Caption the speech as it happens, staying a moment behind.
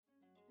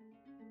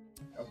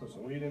I put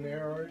some weed in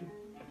there already.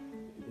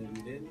 You think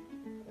you did?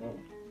 Oh.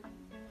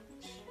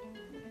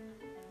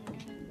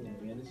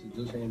 Man, this is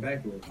Dussé and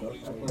Backwoods, bro.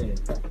 Stop playing.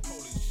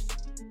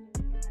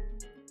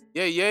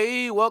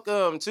 Yeah,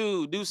 welcome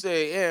to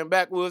Dussé and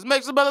Backwoods.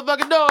 Make some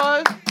motherfucking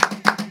noise.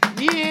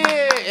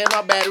 Yeah, and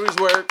my batteries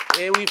work,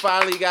 and we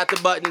finally got the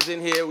buttons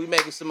in here. We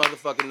making some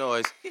motherfucking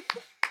noise.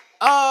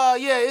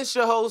 Yeah, it's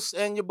your host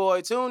and your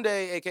boy Tunde,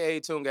 a.k.a.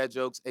 Tune Got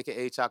Jokes,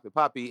 a.k.a. Chocolate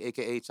Poppy,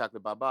 a.k.a.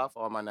 Chocolate Baba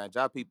for all my nine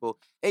job people,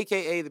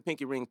 a.k.a. the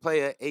Pinky Ring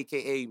Player,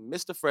 a.k.a.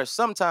 Mr. Fresh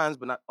sometimes,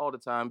 but not all the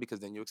time because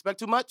then you expect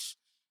too much,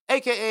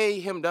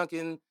 a.k.a. Him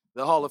Duncan,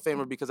 the Hall of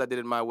Famer because I did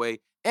it my way.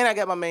 And I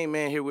got my main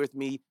man here with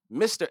me,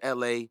 Mr.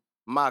 L.A.,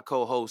 my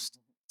co-host,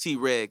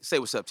 T-Reg. Say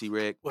what's up,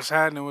 T-Reg. What's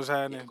happening?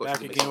 Yeah,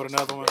 Back again with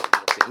another one.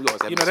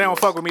 You know, they don't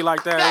fuck with me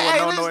like that. Hey,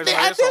 No noise.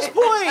 at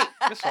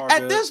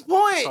this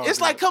point, all it's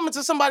good. like coming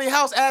to somebody's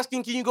house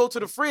asking, can you go to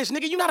the fridge?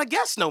 Nigga, you're not a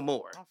guest no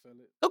more. I feel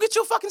it. Go get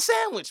you a fucking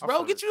sandwich, I bro.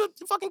 feel Get it. you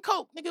a fucking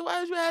Coke. Nigga, why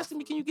are you asking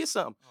me, can you get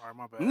something? All right,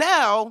 my bad.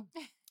 Now,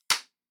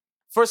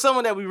 for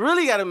someone that we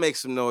really got to make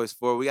some noise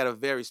for, we got a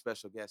very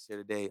special guest here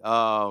today.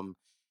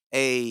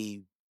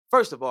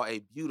 First of all, a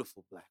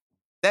beautiful black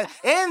woman.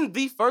 And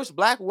the first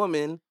black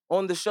woman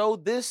on the show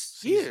this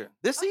season.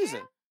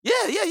 Yeah.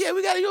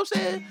 We got to, you know what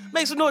I'm saying?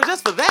 Make some noise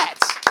just for that.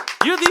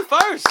 You're the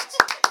first.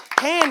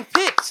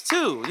 Handpicked, too.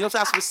 You know what I'm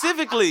saying? I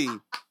specifically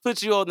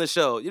put you on the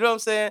show. You know what I'm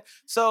saying?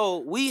 So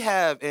we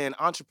have an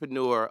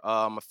entrepreneur,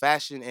 a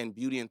fashion and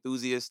beauty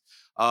enthusiast,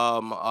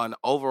 an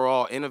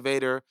overall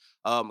innovator,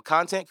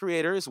 content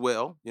creator as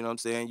well. You know what I'm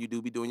saying? You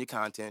do be doing your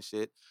content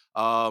shit.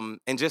 And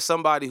just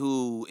somebody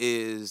who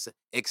is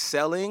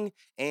excelling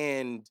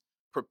and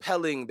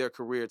propelling their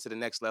career to the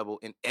next level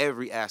in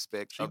every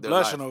aspect of their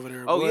life. Blushing over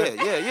there. Oh, boy.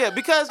 yeah.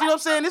 Because, you know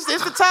what I'm saying?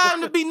 It's the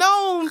time to be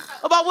known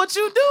about what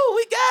you do.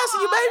 We gassing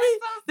you, baby.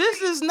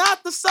 This is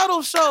not the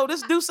subtle show.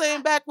 This Dussé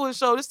and Backwoods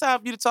show. It's time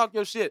for you to talk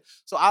your shit.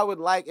 So I would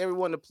like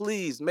everyone to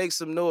please make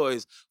some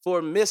noise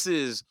for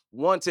Mrs.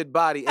 Wanted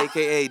Body,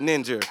 a.k.a.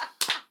 Ninjer.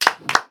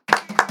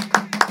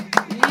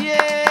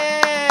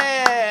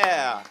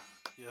 Yeah.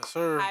 Yes,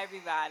 sir. Hi,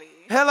 everybody.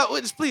 Hello.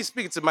 Just please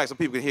speak to the mic so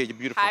people can hear your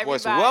beautiful Hi,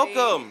 voice. everybody.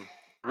 Welcome.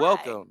 Hi.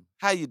 Welcome.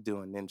 How you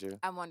doing, Ninja?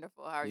 I'm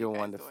wonderful. How are You're you guys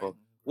wonderful. doing?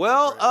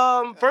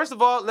 Well, first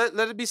of all, let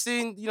it be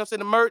seen, you know what I'm saying,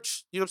 the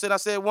merch. You know what I'm saying? I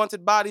said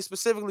Wanted Body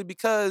specifically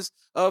because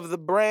of the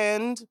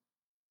brand,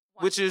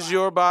 which is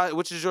your brand.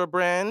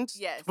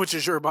 Yes. Which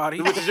is your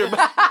body. Which is your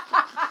body.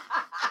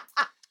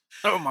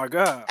 Oh, my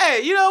God.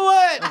 Hey, you know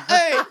what?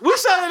 Hey, we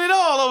selling it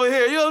all over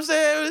here. You know what I'm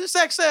saying?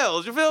 Sex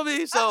sells. You feel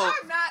me? So,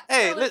 I'm not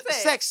hey, selling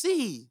sex.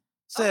 sexy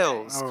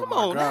sells. Okay. Oh, Come my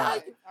on now.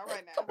 God. All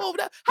right now. Come on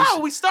now. How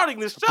are we starting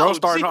this show? Bro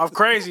starting Jeez. off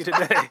crazy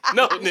today.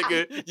 No,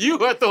 nigga, you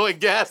are throwing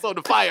gas on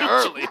the fire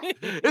early.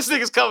 This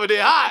nigga's coming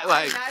in hot.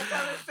 Like, Not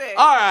selling sex.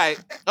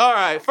 all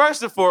right.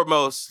 First and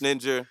foremost,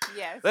 Ninja,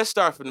 Yes. let's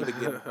start from the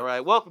beginning. All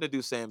right, welcome to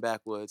Dussé and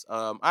Backwoods.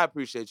 I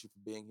appreciate you for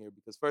being here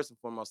because first and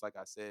foremost, like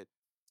I said,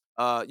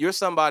 you're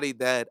somebody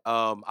that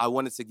I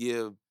wanted to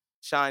give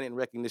shine and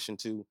recognition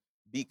to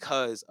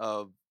because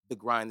of the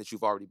grind that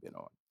you've already been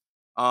on.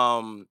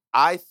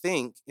 I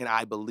think and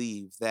I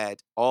believe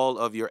that all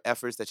of your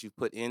efforts that you've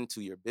put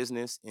into your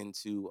business,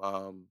 into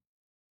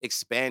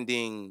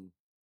expanding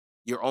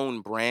your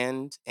own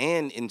brand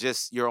and in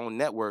just your own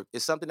network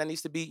is something that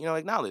needs to be,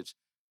 acknowledged.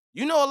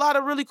 You know a lot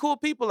of really cool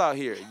people out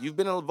here. You've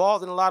been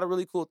involved in a lot of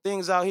really cool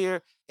things out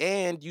here,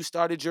 and you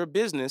started your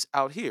business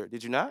out here,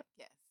 did you not?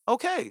 Yes.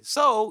 Okay,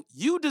 so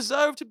you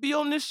deserve to be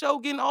on this show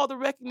getting all the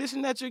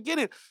recognition that you're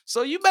getting.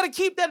 So you better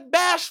keep that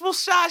bashful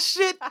shy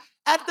shit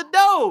at the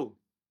door.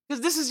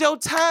 Because this is your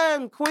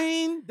time,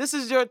 queen. This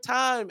is your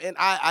time. And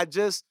I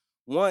just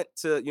want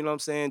to, you know what I'm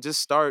saying,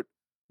 just start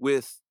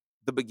with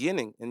the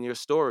beginning in your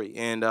story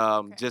and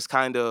just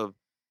kind of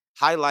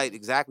highlight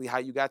exactly how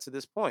you got to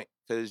this point.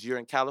 Because you're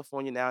in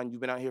California now and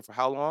you've been out here for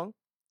how long?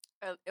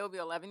 It'll be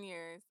 11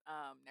 years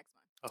next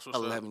month. That's what's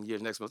up. 11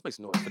 years next month. Make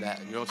some noise for that.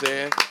 You know what I'm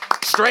saying?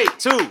 Straight,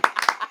 too.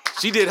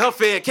 She did her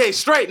fair case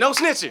straight. No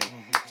snitching.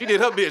 She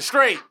did her bit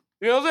straight.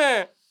 You know what I'm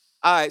saying?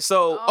 All right.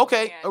 So, Oh,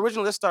 okay. man.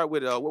 Originally, let's start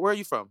with, where are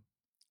you from?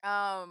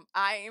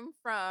 I am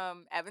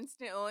from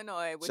Evanston,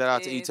 Illinois, which Shout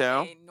out to is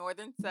E-Town. a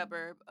northern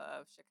suburb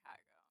of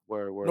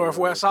Chicago.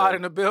 Northwest side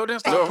in the building.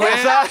 Stop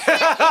Northwest playing. side.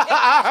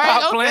 All right,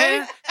 Stop okay.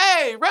 playing.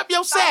 Hey, rep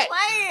your set.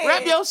 playing.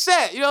 Rep your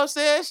set. You know what I'm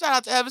saying? Shout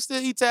out to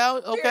Evanston,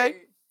 E-Town. Okay.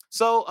 Period.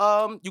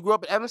 So, you grew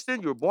up in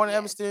Evanston? You were born in Yes.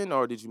 Evanston,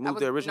 or did you move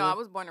there originally? No, I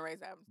was born and raised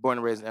in Evanston. Born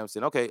and raised in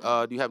Evanston. Okay.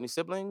 Do you have any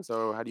siblings,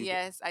 or how do you?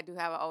 Yes, I do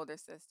have an older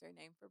sister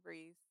named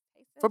Febreze.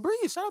 Hey, sis.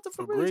 Febreze. Shout out to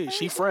Febreze. Febreze,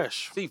 she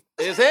fresh. She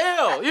as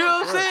hell. You know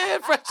what I'm saying?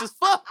 Fresh as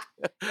fuck.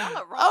 Y'all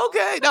look wrong.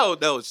 Okay. No.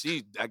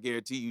 I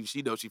guarantee you,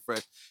 she knows she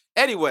fresh.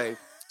 Anyway,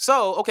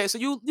 so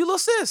you little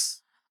sis.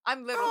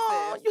 I'm little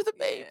Oh, sis. you're the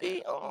Yeah.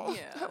 baby. Oh,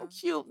 Yeah. how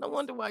cute. No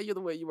wonder why you're the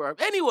way you are.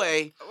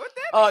 Anyway. What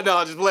that Oh, mean? no,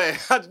 I'm just playing.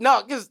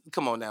 No, because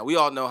come on now. We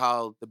all know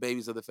how the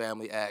babies of the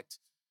family act.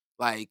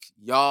 Like,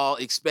 y'all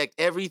expect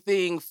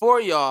everything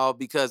for y'all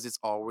because it's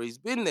always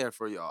been there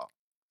for y'all.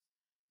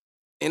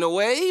 In a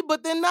way,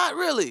 but then not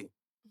really.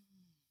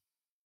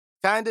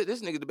 Kinda.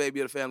 This nigga the baby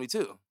of the family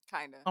too.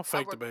 Kinda. I'm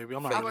fake the baby.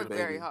 I'm not I Fake really the work the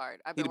very baby.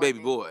 hard. I've He the been baby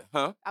working. boy,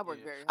 huh? I work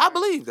Yeah. very I hard.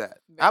 believe that.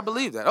 Very I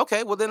believe that.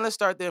 Okay, well then Yeah. let's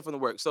start there from the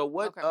work. So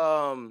what?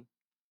 Okay.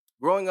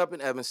 Growing up in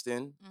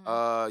Evanston,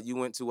 Mhm. you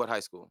went to what high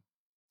school?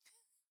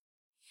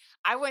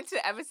 I went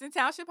to Evanston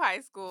Township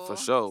High School. For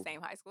sure.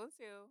 Same high school as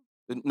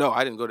you. No,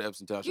 I didn't go to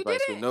Evanston You Township High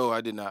School. didn't? No,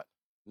 I did not.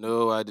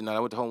 No, I did not. I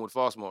went to Homewood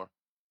Falsmore.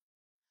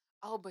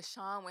 Oh, but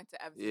Sean went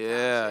to Evanston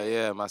Yeah, Township.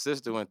 yeah. My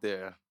sister went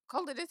there.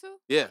 Cola did too?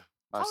 Yeah,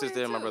 my Cola sister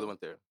did and my brother too.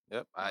 went there.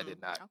 Yep, I did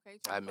not. Okay,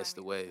 I missed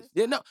the wave. wave.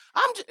 Yeah, no,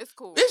 I'm just. It's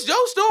cool. It's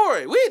your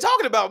story. We ain't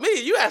talking about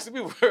me. You asking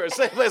me for the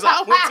same place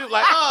I went to.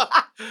 Like,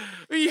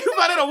 you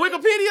found it on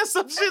Wikipedia or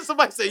some shit?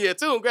 Somebody said, yeah,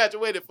 Toon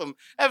graduated from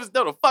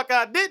Evanston. No, the fuck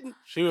I didn't.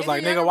 She was Is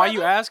like, he your nigga, why you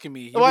brother? asking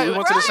me? Why- We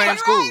went to the same Right,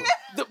 school.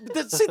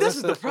 right. See, this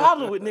is the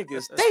problem with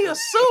niggas. They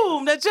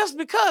assume that just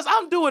because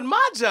I'm doing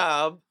my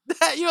job,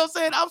 that, you know what I'm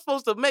saying, I'm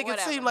supposed to make it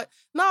seem Whatever. like,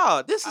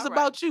 nah, this is All right.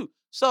 about you.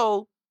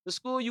 So, the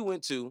school you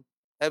went to,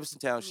 Evanston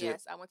Township.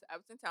 Yes, I went to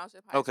Evanston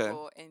Township High Okay.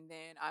 School, and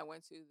then I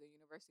went to the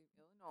University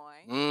of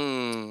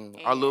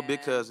Illinois. Our little big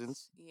And,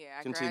 cousins. Yeah,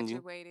 I Continue.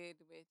 graduated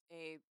with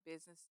a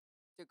business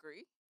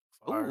degree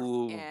Fire.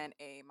 Ooh. and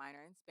a minor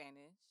in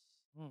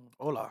Spanish.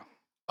 Hola.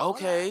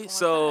 Okay, Hola, ¿cómo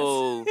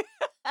so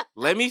estás?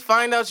 let me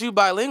find out you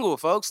bilingual,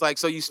 folks. Like,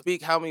 so you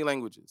speak how many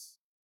languages?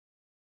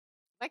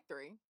 Like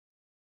 3.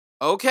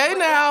 Okay, But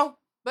now.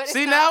 But it's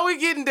See, not, now we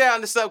getting down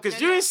to something, because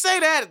No, you no. didn't say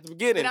that at the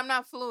beginning. But I'm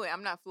not fluent.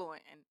 I'm not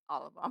fluent in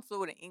all of them. I'm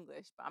fluent in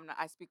English, but I'm not.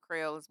 I speak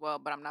Creole as well,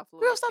 but I'm not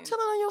fluent. Girl, stop in,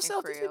 telling on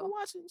yourself. These Creole. people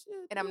watching shit.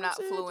 And you I'm know not what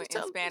saying? fluent Just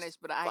in tell them, Spanish,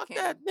 but I fuck can.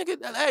 that,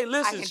 nigga. Hey, I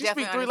listen, can she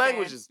definitely speak 3 understand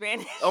languages.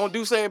 Spanish. On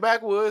Dussé and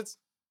Backwoods.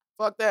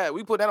 Fuck that.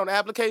 We put that on the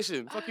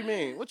application. Fuck you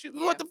mean? What Yeah.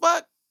 What the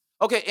fuck?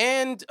 Okay,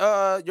 and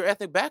your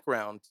ethnic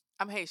background.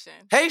 I'm Haitian.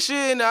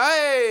 Haitian.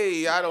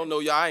 Hey, I don't know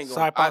y'all. I ain't gonna.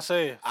 Side by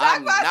side.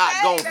 I'm not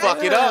gonna Side-by-side,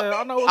 fuck it up.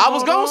 I know what's I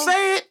was going gonna on.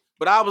 say it,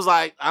 but I was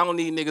like, I don't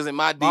need niggas in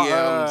my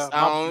DMs.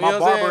 I don't, you my know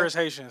what I'm barber saying? is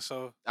Haitian,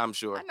 so I'm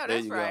sure. I know there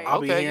that's you right. go. I'll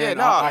be Okay, yeah, hearing,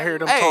 no. I hear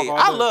them Hey, talk all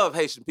I day. love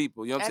Haitian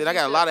people. You know what I'm As saying? I you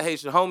got a should. lot of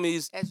Haitian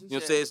homies. As You know what I'm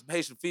should. saying? Some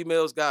Haitian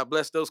females. God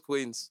bless those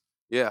queens.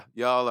 Yeah,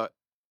 y'all are.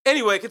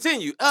 Anyway,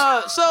 continue.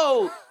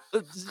 So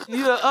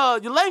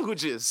your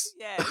languages.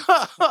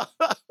 Yes.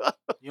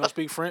 You don't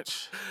speak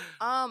French?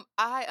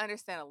 I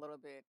understand a little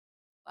bit.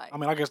 Like, I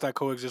mean, I guess that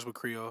coexists with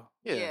Creole.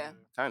 Yeah.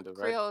 kind of,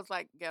 right? Creole is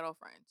like ghetto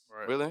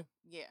French. Really?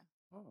 Yeah,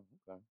 Oh,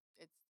 okay.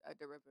 it's a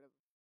derivative of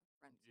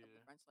French, of the Yeah.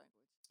 French language.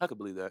 I could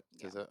believe that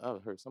because Yeah. I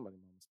heard somebody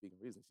speaking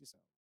reason. She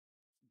sounds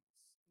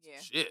Yeah.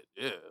 shit.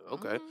 Yeah.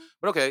 Okay. Mhm.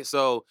 But okay.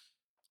 So,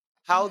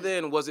 how Mhm.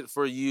 then was it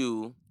for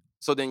you?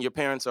 So then your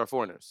parents are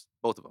foreigners,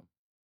 both of them.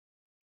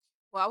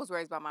 Well, I was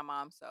raised by my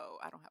mom, so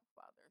I don't have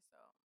a father. So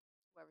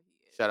whoever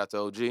he is. Shout out to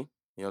OG. You know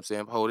what I'm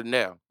saying? Hold it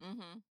down.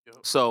 Mm-hmm.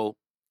 So,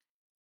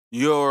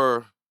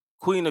 your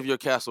queen of your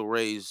castle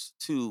raised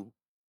 2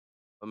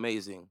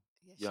 amazing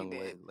Yes, young she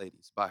did.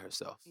 ladies by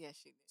herself. Yes,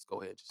 she did. Let's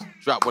go ahead, just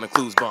drop one of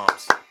Clues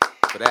bombs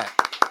for that.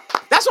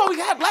 That's why we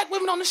got black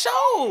women on the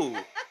show.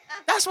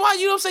 That's why,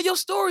 you know what I'm saying, your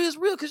story is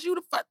real, because you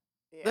the fuck.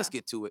 Yeah. Let's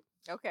get to it.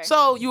 Okay.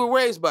 So, you were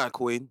raised by a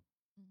queen,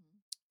 Mhm.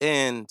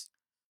 and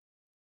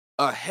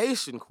a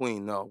Haitian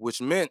queen, though,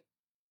 which meant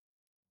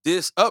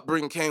this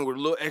upbringing came with a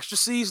little extra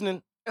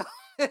seasoning,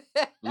 a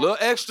little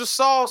extra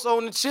sauce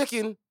on the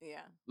chicken,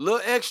 Yeah. a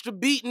little extra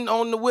beating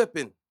on the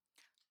whipping.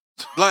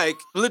 Like,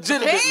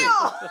 legitimately.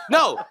 Damn!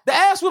 No, the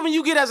ass whipping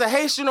you get as a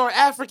Haitian or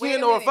African Wait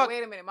a or minute. fuck.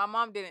 Wait a minute. My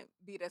mom didn't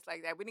beat us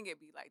like that. We didn't get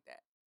beat like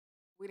that.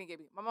 We didn't get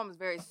beat. My mom was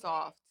very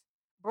soft,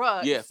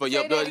 bruh. Yeah, for say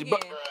your that blood. again.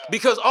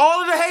 Because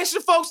all of the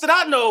Haitian folks that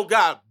I know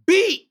got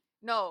beat.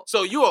 No,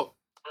 So you a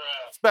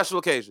special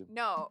occasion.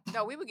 no.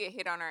 We would get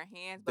hit on our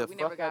hands, The but we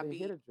never fuck got outta beat.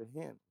 hit at your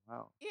hand.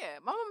 Wow. Yeah,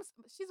 my mom.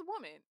 She's a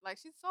woman. Like,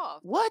 she's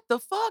soft. What the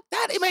fuck?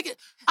 That ain't make it.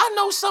 I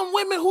know some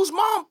women whose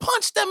mom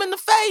punched them in the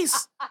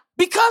face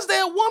because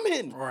they're a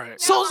woman. Right.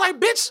 So it's like,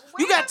 bitch,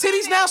 you Wait got a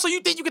titties minute. now, so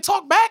you think you can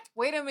talk back?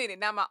 Wait a minute.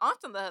 Now my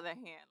aunts, on the other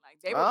hand, like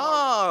they were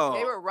Oh.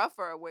 they were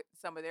rougher with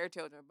some of their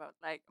children, but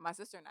like my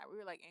sister and I, we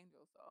were like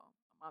angels. So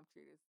my mom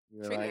treated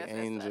You're treated like us as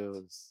such.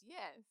 angels.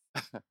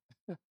 Yes,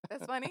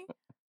 that's funny.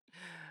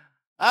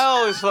 I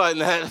always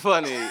find that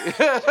funny.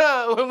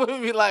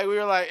 when we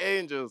were like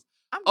angels.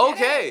 I'm dead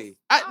Okay.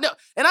 ass. No,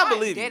 and I I'm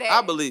believe you. dead I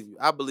ass. believe you.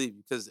 I believe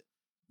you. Because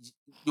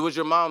was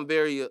your mom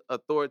very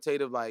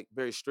authoritative, like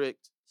very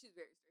strict? She's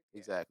very strict. Yeah.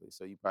 Exactly.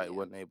 So you probably Yeah.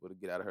 wasn't able to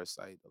get out of her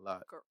sight a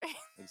lot. Correct.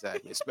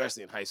 Exactly.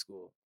 Especially in high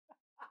school.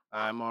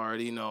 I'm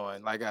already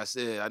knowing. Like I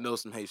said, I know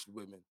some Haitian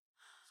women.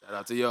 Shout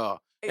out to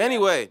y'all. Yeah.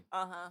 Anyway,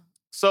 Uh-huh.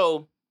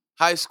 so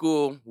high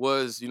school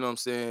was, you know what I'm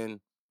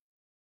saying,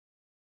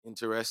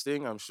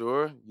 interesting, I'm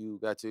sure. You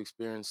got to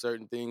experience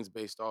certain things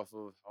based off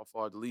of how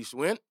far the leash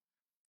went.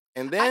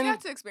 And I then,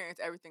 got to experience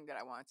everything that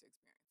I wanted to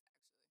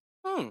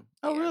experience,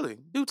 oh Yeah. really?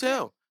 Do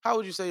tell. How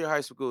would you say your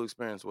high school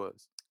experience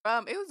was?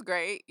 actually. It was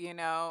great. You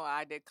know,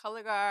 I did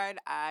color guard.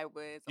 I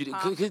was You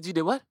a did, you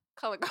did what?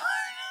 color guard.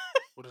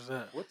 What is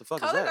that? What the fuck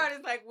Color is that? guard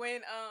is like when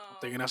I'm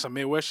thinking that's some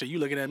Midwest shit. You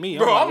looking at me.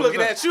 Bro, like, I'm what is looking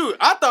that? at you.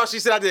 I thought she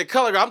said I did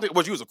color guard. I'm thinking,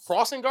 what, you was a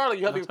crossing guard? Or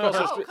you had to cross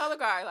the No, street? color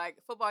guard, like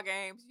football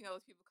games. You know,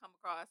 those people come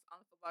across on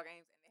the football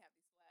games and they have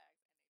these flags.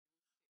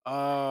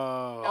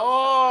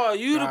 Oh,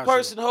 you the Got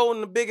person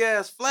holding the big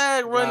ass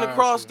flag running Got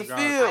across you, the got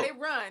you. I field. didn't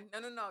run.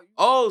 No.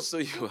 Oh, so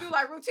You you. do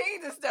like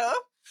routines and stuff.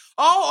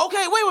 Oh,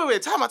 okay.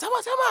 Wait. Time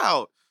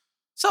out.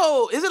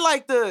 So is it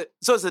like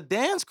so it's a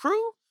dance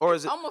crew or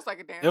is it? Almost like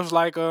a dance? It was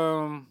like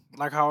how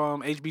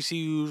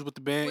HBCUs with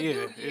the band. With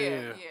Yeah, you?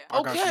 Yeah.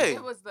 I got you. Okay.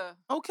 It was the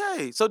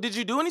Okay. So did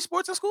you do any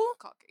sports in school?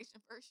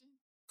 Caucasian version.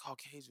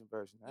 Caucasian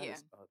version. That Yeah.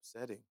 is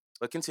upsetting.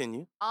 But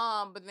continue.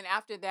 But then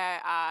after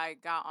that, I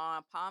got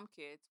on Palm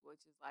Kids, which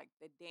is like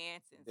the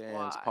dancing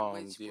Dance, squad.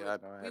 Palms, which yeah,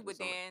 would- I know, I we had would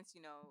some- dance,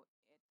 at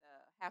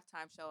the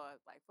halftime show of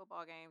like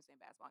football games and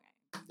basketball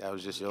games. That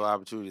was just your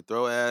opportunity to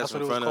throw ass That's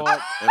what in it was front of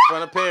called. in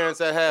front of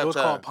parents at halftime. It was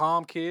called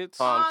Palm Kids.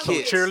 Palm Palm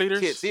Kids. Kids.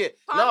 Kids, yeah.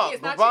 Palm No,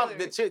 Kids, but not Palm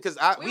cheerleaders. because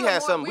We we were had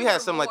more- some we we had were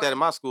something like that in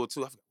more- my school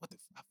too. I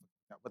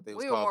forgot what they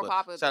was We were called. more but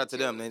popular shout out to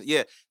than them. cheerleaders.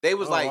 Yeah, they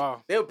was Oh, like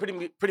wow. they would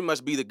pretty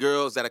much be the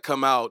girls that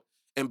come out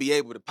and be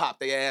able to pop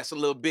their ass a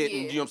little bit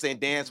and Yeah. you know what I'm saying,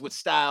 dance with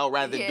style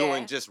rather than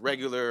doing Yeah. just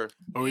regular.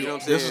 Oh, You know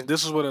what I'm this saying? is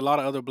this is what a lot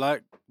of other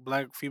black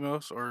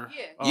females or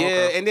Yeah. Oh, Yeah,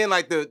 okay. and then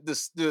like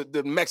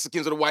the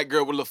Mexicans or the white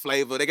girl with a little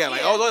flavor. They got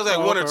like Yeah. there's like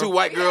Oh, one or okay. two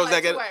white We had, girls like,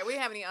 that two get. white- We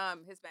didn't have any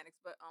Hispanics,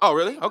 but Oh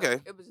really? but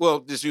Okay. It was Well,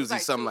 just it was usually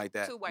like something two- like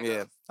that. two white Yeah.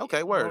 girls. Okay.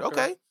 Yeah. Word.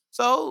 Okay. Okay.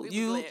 So We was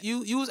you lit.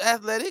 you was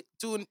athletic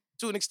to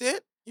an extent.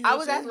 You know I what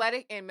was I'm saying?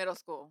 athletic in middle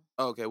school.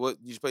 Okay. What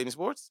did you play any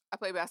sports? I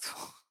played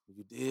basketball.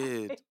 You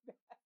did.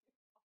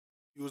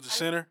 You was the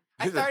center.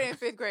 I started in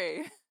 5th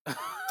grade.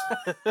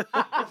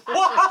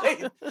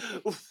 Why?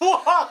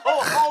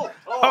 Whoa!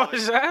 I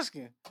was just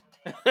asking.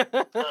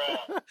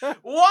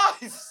 Why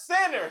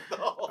center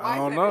though? I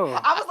don't know.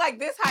 I was like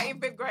this height in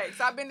 5th grade,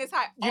 so I've been this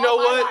height. You all know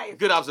my what? life.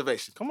 Good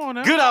observation. Come on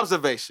now. Good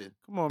observation.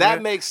 Come on, That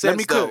man. makes sense. Let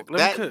me though. cook. Let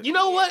That, me cook. You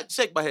know what?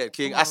 Shake my head,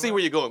 King. Come I on, see man.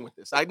 where you're going with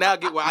this. I now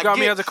get where You I got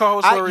get. me as a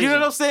co-host for a You reason. know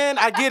what I'm saying?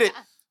 I get it.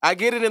 I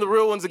get it, and the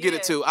real ones will get it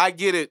Yeah. too. I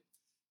get it.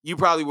 You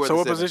probably were. So the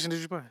what center. position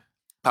did you play?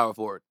 Power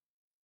forward.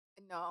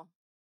 No,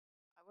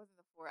 I wasn't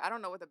the forward. I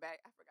don't know what the back.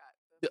 I forgot.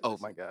 Oh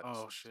my God.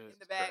 Oh shit. In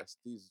the back. Christ,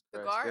 Jesus The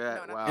Christ. guard?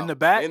 Yeah, No, wow. In the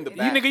back? In the You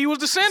back. You nigga, you was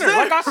the center.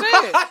 Like I said.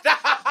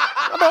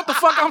 I know what the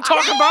fuck I'm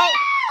talking about.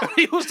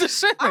 He was the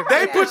center.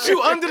 They put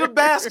you under the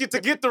basket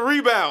to get the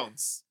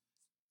rebounds.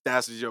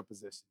 That's your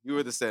position. You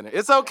were the center.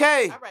 It's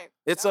okay. All right.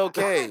 It's All right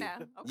okay. now.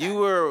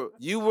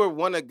 You were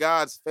one of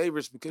God's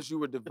favorites because you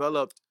were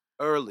developed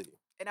early.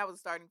 And I was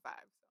starting 5.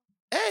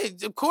 Hey,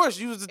 of course,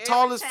 you was the Every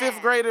tallest 5th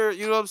time. grader,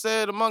 you know what I'm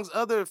saying, amongst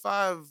other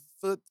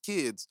 5-foot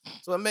kids.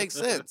 So it makes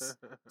sense.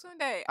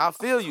 Tunde. I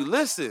feel you.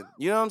 Listen,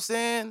 you know what I'm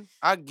saying?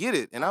 I get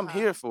it, and I'm Uh-huh.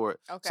 here for it.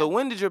 Okay. So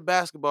when did your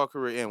basketball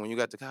career end? When you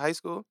got to high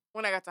school?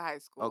 When I got to high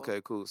school. Okay,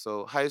 cool.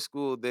 So high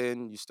school,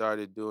 then you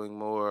started doing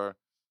more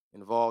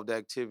involved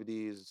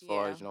activities as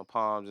far Yeah. as,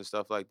 palms and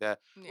stuff like that.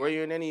 Yeah. Were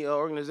you in any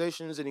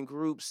organizations, any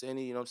groups,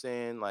 any, you know what I'm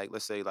saying? Like,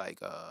 let's say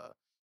like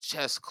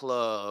chess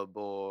club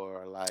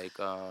or like,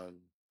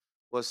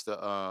 what's the,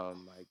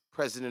 like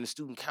president of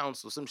student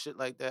council, some shit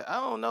like that. I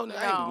don't know. I ain't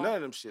No. do none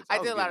of them shits. I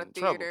was did a lot getting of in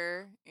trouble.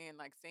 theater and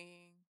like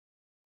singing,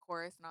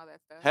 chorus and all that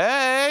stuff.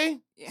 Hey,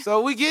 Yeah.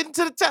 so we getting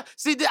to the talent.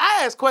 See,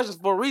 I ask questions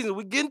for a reason.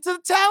 We getting to the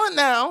talent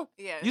now.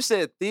 Yeah. You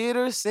said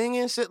theater,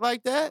 singing, shit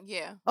like that.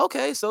 Yeah.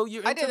 Okay, so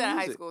you're. I into did that in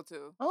high music. school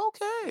too.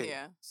 Okay.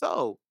 Yeah.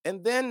 So,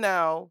 and then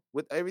now,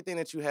 with everything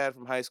that you had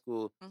from high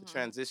school, the Mhm.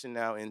 transition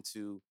now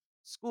into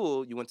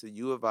school, you went to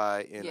U of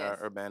I in Yes.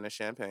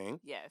 Urbana-Champaign.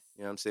 Yes.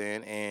 You know what I'm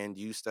saying? And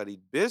you studied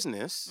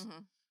business.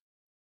 Mhm.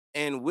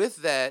 And with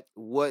that,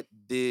 what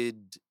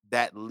did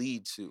that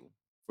lead to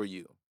for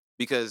you?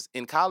 Because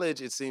in college,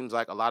 it seems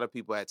like a lot of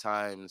people at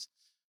times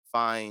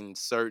find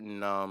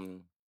certain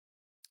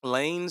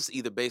lanes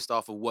either based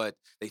off of what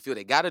they feel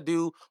they got to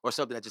do or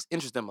something that just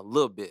interests them a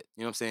little bit.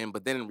 You know what I'm saying?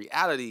 But then in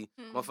reality,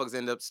 Mhm. motherfuckers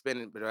end up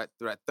spending through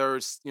that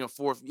third,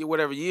 fourth,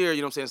 whatever year,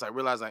 you know what I'm saying? It's like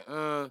realize like,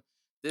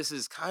 this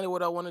is kind of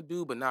what I want to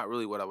do, but not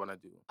really what I want to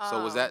do.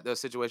 So was that the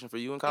situation for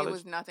you in college? It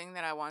was nothing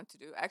that I wanted to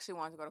do. I actually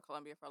wanted to go to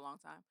Columbia for a long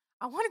time.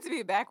 I wanted to be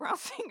a background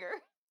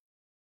singer.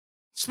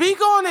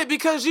 Speak on it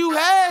because you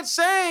had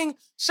sang.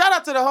 Shout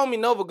out to the homie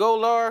Nova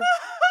Golar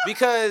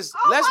because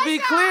Oh let's my be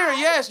clear. God.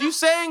 Yes, you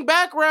sang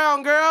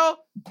background,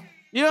 girl.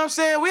 You know what I'm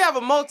saying? We have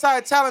a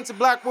multi-talented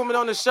black woman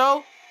on the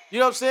show. You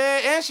know what I'm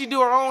saying? And she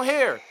do her own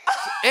hair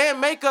and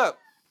makeup.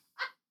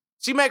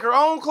 She make her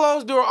own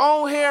clothes, do her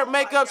own hair,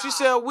 makeup. She God.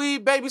 sell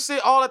weed,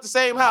 babysit, all at the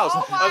same house.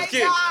 Oh I'm my just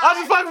kidding. God. I'm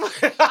just fucking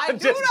with you. I I'm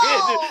do just kidding.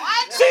 know.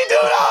 I She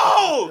do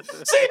know.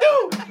 She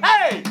do.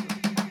 Hey.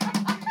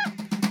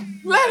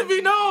 Let it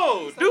be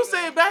known. Dussé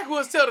and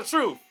Backwoods tell the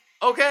truth,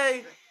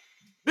 okay?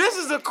 This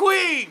is a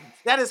queen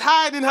that is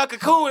hiding in her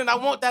cocoon, and I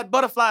want that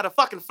butterfly to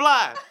fucking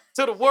fly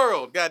to the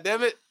world,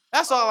 goddammit.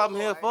 That's all I'm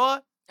here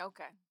for.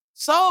 Okay.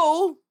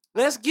 So,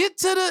 let's get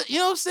to the, you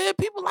know what I'm saying?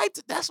 People like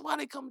to, that's why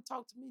they come and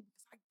talk to me,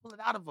 because I can pull it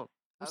out of them.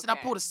 I'm saying I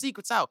Okay. pull the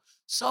secrets out.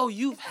 So,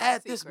 you've It's not a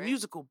had this secret.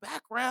 musical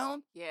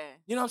background, Yeah.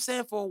 you know what I'm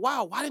saying, for a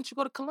while. Why didn't you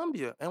go to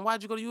Columbia? And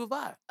why'd you go to U of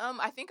I?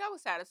 I think I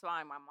was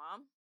satisfying my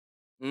mom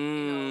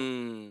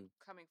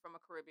coming from a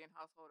Caribbean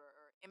household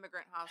or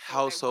immigrant household. they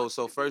Household. want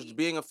So you to first, be-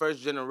 being a first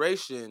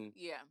generation,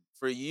 Yeah.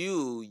 for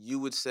you, you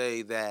would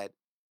say that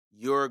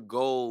your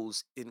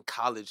goals in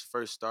college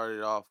first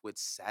started off with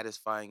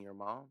satisfying your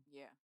mom?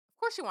 Yeah. Of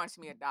course, she wanted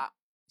me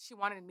She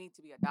wanted me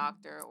to be a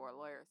doctor or a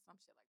lawyer or some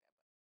shit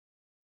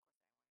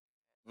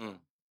like that. Mm.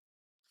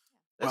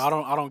 But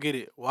I don't get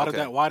it. Why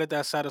Okay. did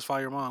that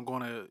satisfy your mom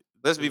going to?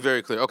 Let's be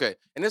very clear. Okay,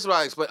 and this is what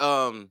I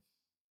explain.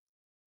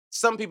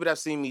 Some people that have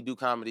seen me do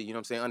comedy, you know what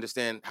I'm saying,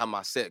 understand how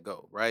my set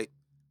go, right?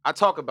 I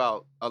talk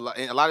about a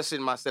lot of shit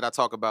in my set. I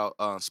talk about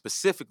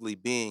specifically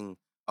being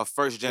a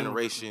first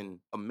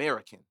generation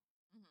American.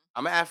 Mhm.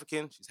 I'm an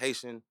African. She's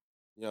Haitian.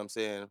 You know what I'm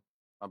saying?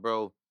 My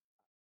bro,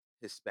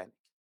 Hispanic.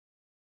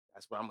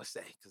 That's what I'm gonna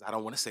say because I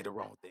don't want to say the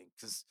wrong thing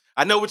because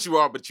I know what you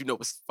are, but you know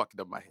what's fucking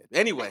up my head.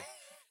 Anyway,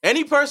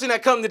 any person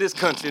that come to this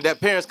country, that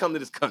parents come to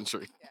this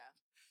country, Yeah.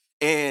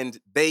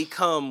 and they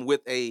come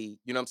with a, you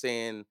know what I'm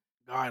saying,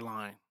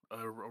 Guideline.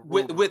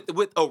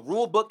 with a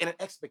rule book and an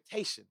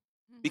expectation.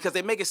 Because Mhm.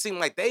 they make it seem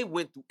like they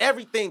went through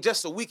everything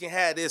just so we can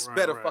have this Right,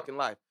 better right. fucking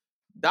life.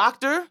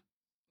 Doctor,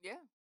 Yeah.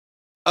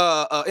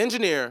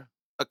 engineer,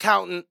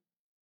 accountant,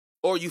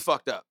 or you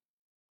fucked up.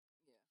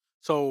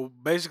 So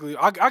basically,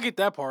 I get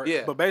that part.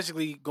 Yeah. But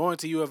basically, going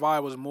to U of I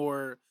was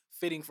more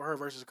fitting for her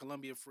versus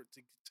Columbia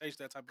to taste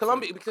that type of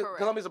Columbia, food. because Correct.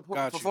 Columbia's a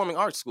Got you. performing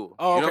arts school.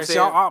 Oh, You know okay. what I'm See,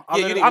 saying? I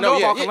you know didn't know,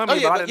 about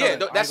Columbia, but I didn't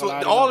know that. that's I ain't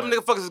what gonna lie, I all didn't them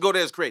know nigga fuckers go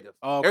there is creative.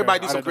 Oh, okay. Everybody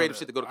do I some didn't know creative that.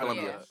 shit to go to I didn't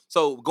know Columbia. that.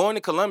 So going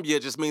to Columbia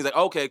just means like,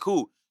 okay,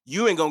 cool.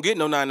 You ain't gonna get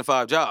no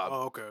 9-to-5 job.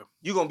 Oh, okay.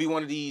 You gonna be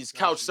one of these Got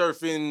couch you.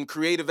 surfing,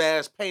 creative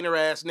ass, painter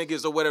ass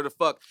niggas or whatever the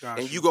fuck, Got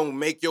and you. you gonna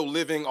make your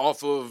living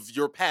off of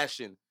your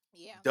passion.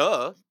 Yeah.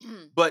 Duh.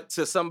 But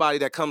to somebody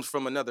that comes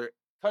from another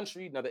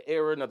country, another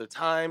era, another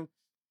time,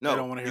 They don't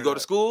no. wanna You hear go to that.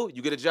 school,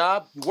 you get a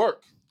job, you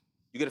work.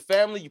 You get a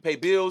family, you pay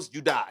bills,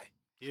 you die.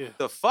 Yeah.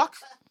 The fuck?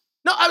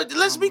 No,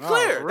 let's be Nah,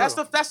 clear. for That's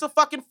real. the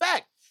fucking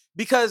fact.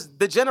 Because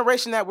the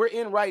generation that we're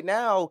in right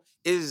now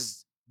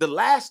is the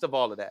last of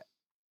all of that.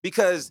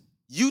 Because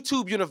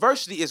YouTube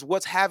University is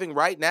what's having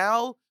right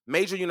now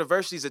major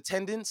universities'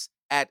 attendance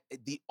at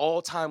the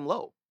all-time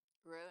low.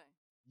 Really?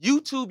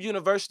 YouTube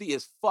University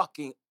is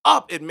fucking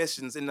up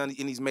admissions in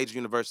these major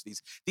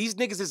universities. These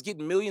niggas is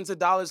getting millions of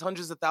dollars,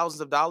 hundreds of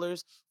thousands of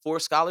dollars for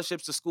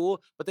scholarships to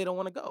school, but they don't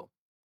want to go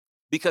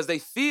because they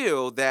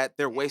feel that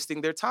they're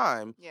wasting their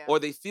time Yeah. or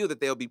they feel that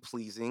they'll be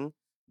pleasing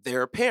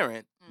their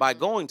parent by Mhm.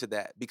 going to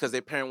that because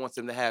their parent wants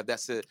them to have that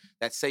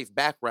safe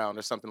background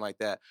or something like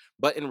that.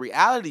 But in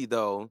reality,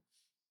 though,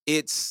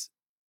 it's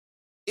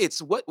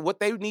what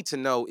they need to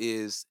know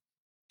is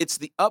it's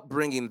the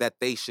upbringing that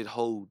they should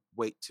hold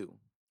weight to,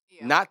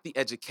 Yeah. not the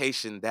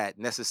education that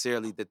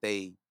necessarily that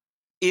they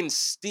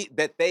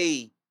that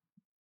they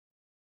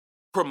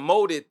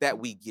promoted that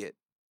we get.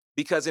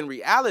 Because in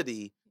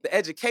reality, the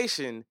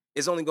education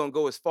is only going to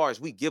go as far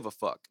as we give a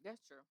fuck.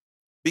 That's true.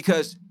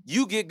 Because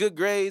you get good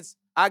grades,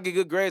 I get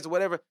good grades or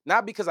whatever,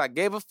 not because I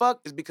gave a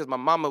fuck, it's because my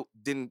mama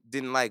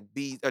didn't like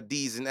B's or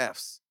D's and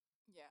F's.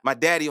 Yeah. My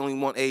daddy only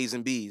want A's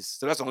and B's.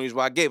 So that's the only reason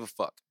why I gave a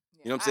fuck.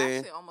 Yeah. You know what I'm I saying?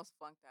 actually almost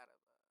flunked out of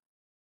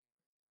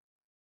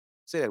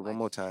Say that one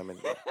more time. And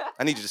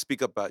I need you to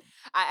speak up about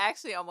I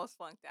actually almost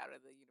flunked out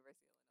of the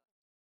University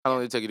of Illinois. how long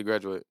did it take you to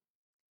graduate?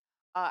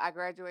 I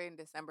graduated in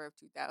December of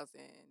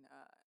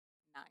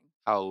 2009.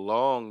 How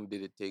long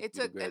did it take It you to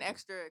took graduate? an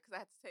extra because I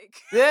had to take.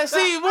 Yeah,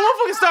 see, when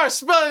motherfuckers start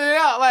spelling it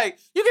out, like,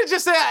 you can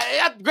just say,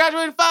 I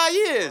graduated 5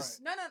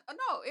 years. No,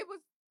 it was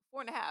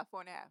 4.5. 4.5. 4.5.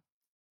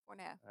 All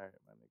right,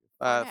 my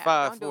nigga. 4.5.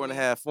 Five, Don't do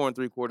 4.5, 4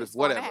 3/4, It's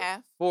whatever.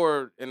 4.5.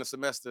 4 in a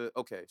semester.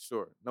 Okay,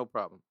 sure, no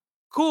problem.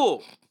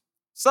 Cool.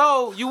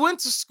 So you went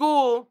to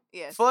school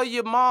Yes. for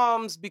your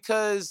moms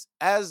because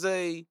as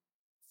a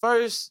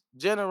first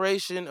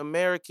generation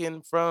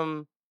American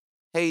from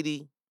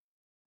Haiti,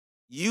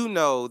 you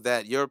know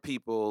that your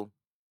people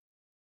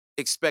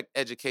expect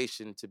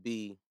education to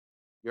be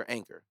your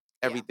anchor,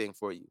 everything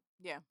for you.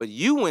 Yeah. But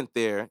you went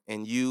there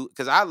and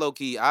because I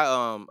low-key,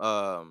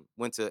 I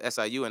went to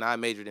SIU and I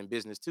majored in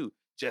business too,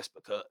 just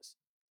because.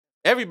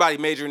 Everybody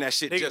major in that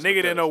shit just Nigga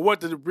because. didn't know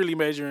what to really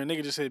major in.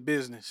 Nigga just said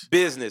business.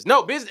 Business.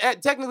 No, business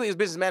technically it's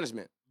business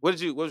management. What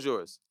was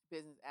yours?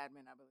 Business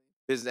admin, I believe.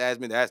 Business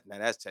admin.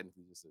 That's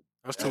technically just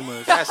That's too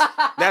much.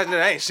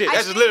 that ain't shit.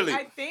 That's just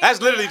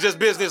literally just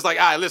business. Like,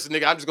 all right, listen,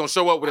 nigga, I'm just gonna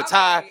show up with a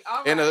tie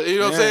and a, you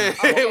know what I'm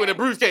saying, with a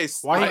briefcase.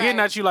 Why he Okay. getting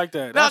at you like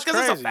that? No, That's because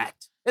crazy. it's a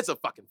fact. It's a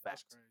fucking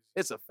fact.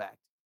 It's a fact,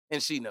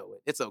 and she know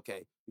it. It's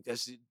okay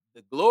because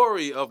the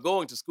glory of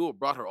going to school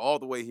brought her all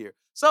the way here.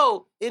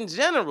 So, in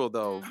general,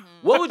 though,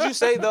 what would you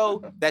say though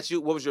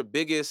what was your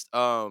biggest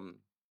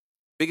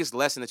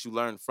lesson that you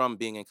learned from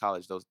being in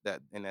college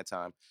in that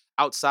time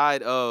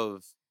outside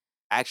of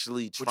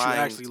actually What you trying?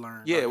 actually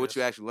learned, Yeah, I what guess.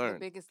 you actually The learned.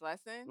 biggest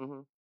lesson? Mm-hmm.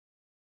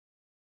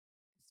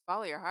 Just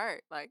follow your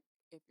heart. Like,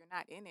 if you're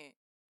not in it,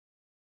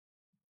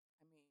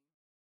 I mean,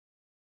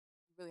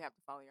 you really have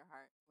to follow your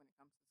heart when it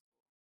comes to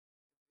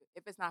school.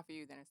 If it's not for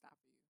you, then it's not for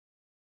you.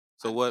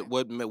 So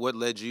honestly. what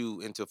led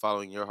you into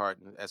following your heart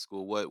at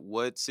school?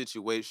 What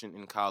situation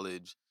in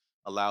college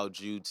allowed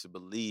you to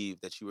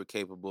believe that you were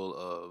capable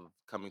of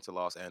coming to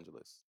Los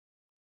Angeles?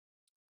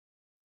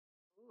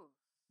 Ooh.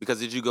 Because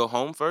did you go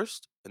home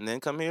first and then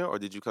come here, or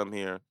did you come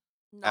here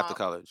No, after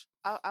college?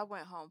 I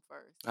went home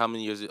first. How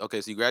many years? Okay,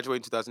 so you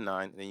graduated in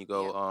 2009, and then you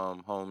go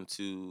Yeah. home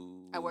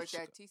to. I worked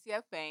at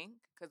TCF Bank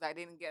because I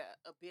didn't get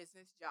a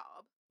business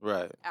job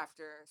Right.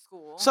 after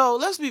school. So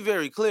let's be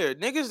very clear.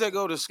 Niggas that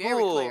go to Very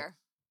school clear.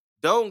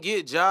 don't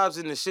get jobs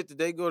in the shit that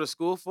they go to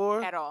school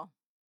for. At all.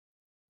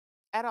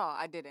 At all,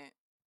 I didn't.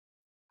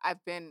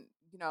 I've been,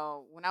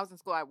 when I was in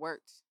school, I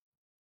worked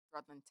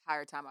throughout the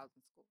entire time I was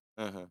in school.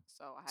 Uh-huh.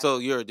 So I had So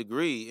your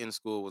degree in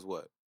school was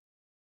what?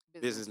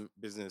 business.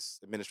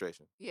 Business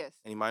administration. Yes,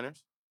 Any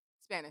minors?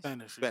 Spanish.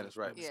 Spanish,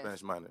 right? Yes.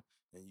 Spanish minor.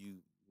 And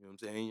you know what I'm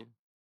saying?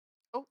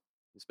 Oh.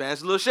 Your Spanish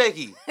is a little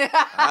shaky.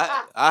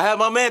 I have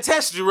my man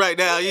test you right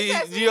now. You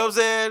Test know what I'm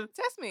saying?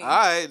 Test me. All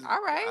right.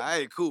 All right. All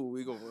right, cool.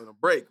 We going on a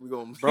break. We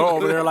going Bro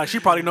over there like she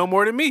probably know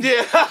more than me.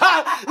 Yeah.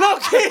 Low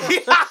key.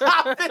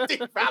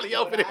 50 probably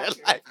over there.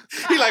 Like,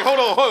 he like, hold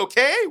on,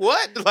 okay?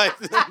 What? Like,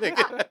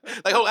 nigga,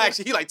 like, hold on,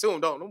 actually, he like, to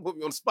him, don't put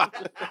me on the spot.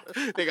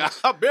 Nigga,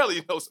 I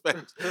barely know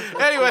Spanish.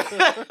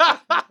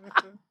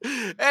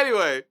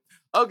 Anyway,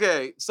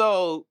 okay,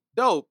 so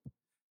dope.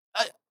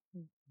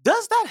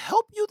 Does that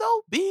help you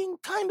though, being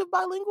kind of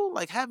bilingual,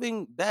 like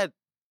having that?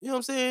 You know what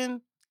I'm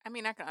saying? I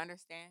mean, I can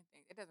understand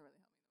things. It doesn't really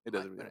help me. It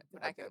doesn't much, really.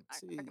 But I can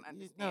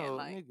understand. No,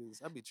 like,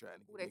 niggas, I be trying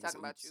to. who they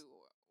talking about you?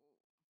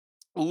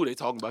 Ooh, they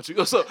talking about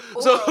you. So, Or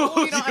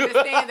you don't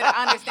understand that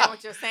I understand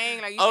what you're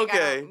saying. Like, you think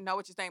I don't know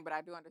what you're saying, but I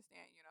do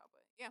understand.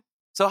 But yeah.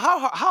 So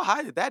how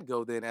high did that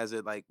go then? As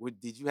it like,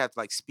 did you have to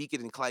like speak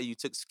it in class? You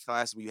took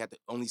classes where you had to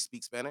only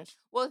speak Spanish?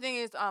 Well, the thing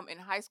is, in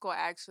high school, I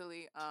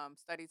actually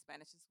studied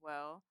Spanish as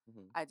well.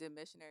 Mhm. I did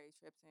missionary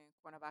trips in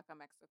Cuernavaca,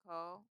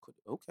 Mexico.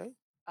 Okay,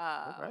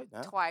 all right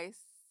now. Twice.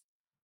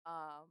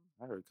 I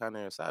heard kind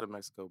of inside of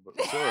Mexico, but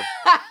for sure.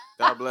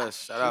 God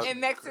bless. Shout out. In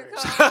Mexico.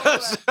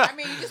 I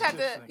mean, you just have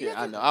to.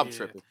 Yeah, I know. I'm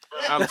tripping.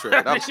 I'm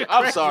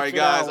sorry,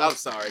 guys. I'm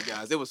sorry,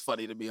 guys. It was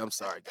funny to me. I'm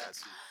sorry, guys.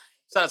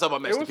 Shout out to my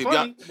Mexican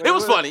people. It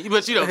was funny,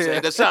 but you know what I'm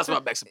saying. Shout out to my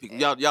Mexican people.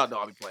 Y'all know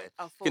I'll be playing.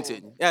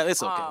 Continue. Yeah,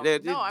 it's okay.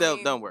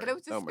 Don't worry. But it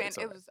was just Spanish.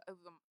 it was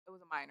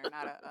a minor, not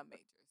a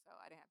major. So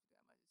I didn't have to do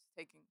that much. Just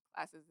taking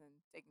classes and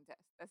taking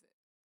tests. That's it.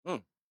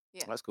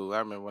 Yeah. That's cool. I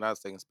remember when I was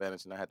taking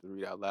Spanish and I had to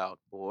read out loud.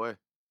 Boy,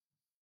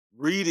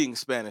 reading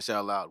Spanish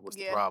out loud was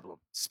the problem.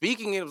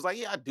 Speaking it was like,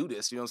 yeah, I do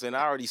this. You know what I'm saying?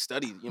 I already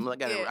studied. You know, I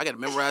got to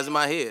memorize in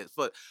my head.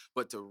 But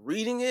to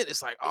reading it,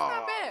 it's like,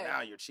 oh,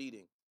 now you're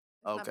cheating.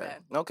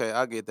 Okay,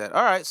 I get that.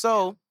 All right,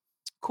 so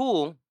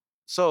cool.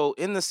 So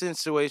in the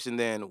situation,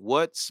 then,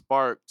 what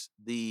sparked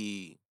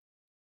the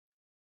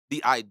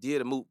idea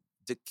to move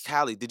to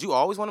Cali? Did you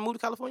always want to move to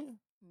California?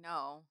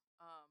 No,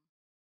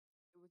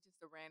 it was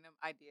just a random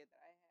idea that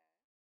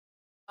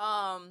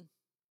I had.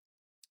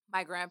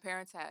 My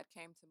grandparents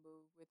came to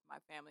move with my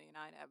family and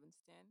I in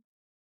Evanston,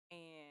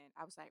 and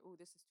I was like, "Ooh,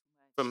 this is too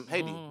much." From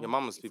Haiti, your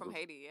mama's people. From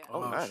Haiti, yeah.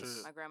 Oh, nice.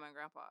 Shit. My grandma and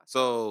grandpa.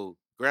 So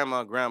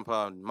grandma,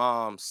 grandpa,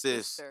 mom,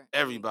 Sister,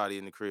 everybody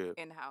in the crib.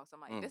 In the house.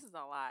 I'm like, this is a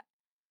lot.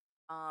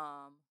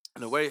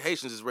 And the way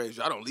Haitians is raised,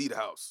 y'all don't leave the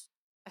house.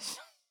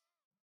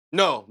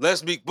 No,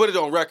 put it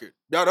on record.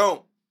 Y'all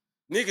don't.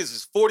 Niggas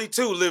is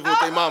 42 living with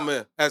their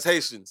mama as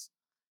Haitians.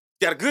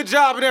 Got a good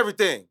job and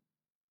everything.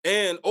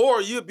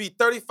 Or you'll be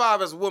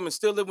 35 as a woman,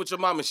 still living with your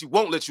mom, and she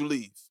won't let you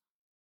leave.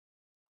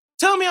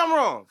 Tell me I'm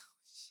wrong.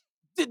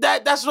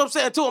 That's what I'm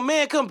saying. Until a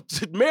man come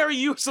to marry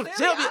you, so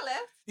tell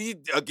me.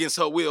 Against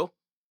her will.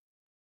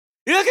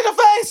 You look at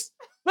the face.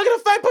 Look at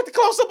the face. Put the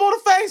close up on the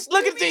face.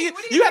 Look at the.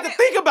 You had to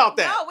think about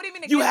that. No, what do you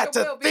mean? You had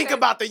to think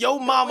about that. Your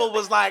mama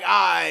was like, all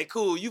right,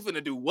 cool. You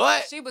finna do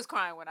what? She was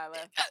crying when I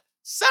left.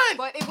 Son.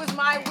 But it was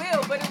my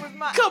will. But it was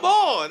my. Come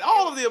on.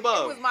 All of the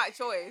above. It was my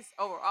choice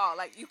overall.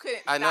 Like, you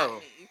couldn't stop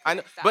me. I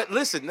know. But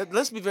listen,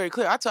 let's be very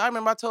clear. I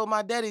remember I told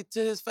my daddy to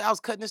his face, I was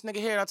cutting this nigga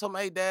hair, and I told him,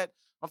 hey, Dad,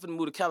 I'm finna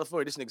move to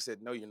California. This nigga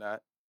said, no, you're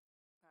not.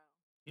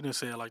 He didn't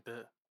say it like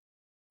that.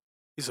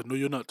 He said, no,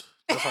 you're not.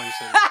 That's how he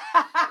said it.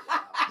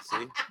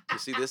 See? You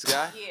see this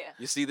guy? Yeah.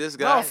 You see this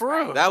guy? No, for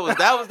real. That was,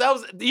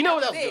 you know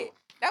what? That was good.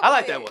 I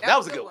like that one. That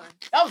was a good one.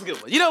 That was a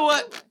good one. You know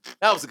what?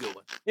 That was a good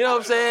one. You know what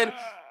I'm saying?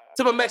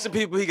 To my Mexican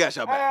people, he got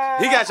y'all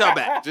back. He got y'all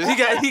back.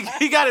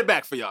 He got it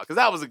back for y'all, because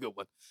that was a good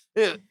one.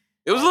 Yeah.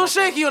 It was a little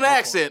shaky on the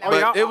accent,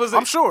 but it was.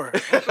 I'm sure.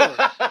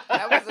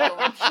 That was a good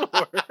one.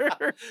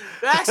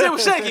 The accent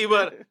was shaky,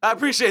 but I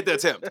appreciate the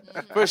attempt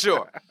for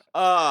sure.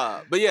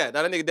 But yeah,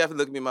 now that nigga definitely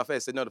looked at me in my face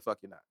and said, "No, the fuck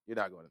you're not. You're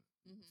not going to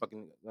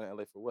fucking going to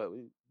LA for what?" You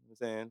know what I'm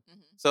saying?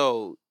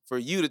 So for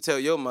you to tell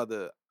your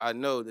mother, I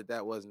know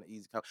that wasn't an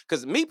easy.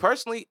 Because me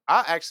personally,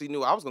 I actually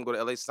knew I was gonna go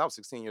to LA since I was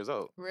 16 years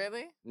old.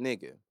 Really?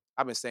 Nigga,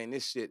 I've been saying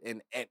this shit,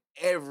 and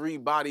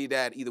everybody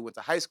that either went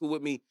to high school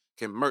with me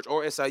can merch,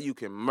 or SIU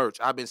can merch.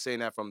 I've been saying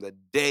that from the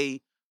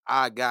day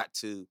I got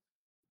to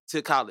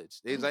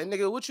college. They was like,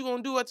 nigga, what you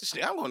gonna do at the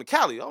shit? I'm going to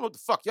Cali. I don't know what the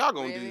fuck y'all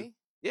gonna do.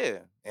 Yeah.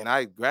 And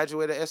I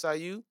graduated at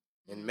SIU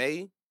in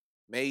May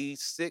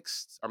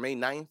 6th, or May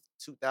 9th,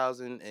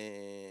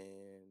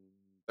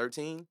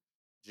 2013.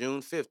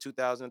 June 5th,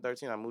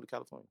 2013, I moved to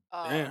California.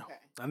 Oh, damn. Okay.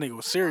 That nigga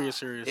was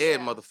serious. Yeah,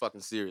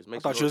 motherfucking serious. I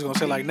thought you was gonna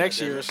say like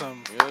next year or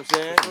something. You know what I'm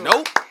saying?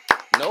 Nope.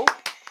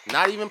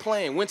 Not even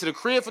playing. Went to the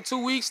crib for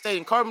 2 weeks, stayed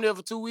in Carbondale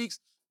for 2 weeks,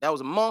 That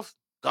was a month,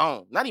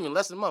 gone. Not even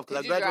less than a month because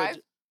I Did you graduated.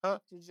 drive? Huh?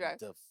 Did you drive?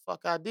 The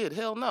fuck I did?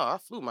 Hell no, I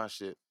flew my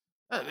shit.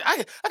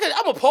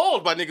 I'm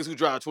appalled by niggas who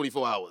drive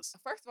 24 hours.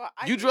 First of all,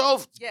 You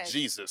drove? Yes.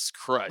 Jesus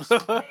Christ.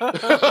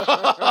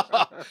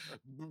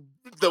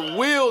 The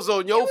wheels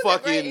on your It was a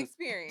great fucking.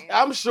 experience.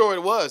 I'm sure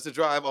it was to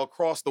drive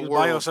across the You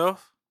world. by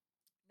yourself?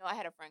 No, I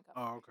had a friend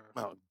come. Oh, okay.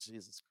 Oh,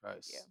 Jesus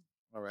Christ. Yeah.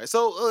 All right.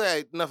 So,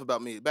 okay, enough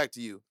about me. Back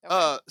to you.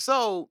 Okay.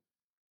 So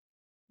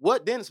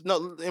what then?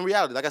 No, in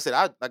reality, like I said,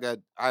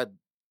 I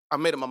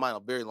made up my mind a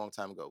very long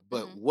time ago.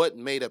 But Mhm. what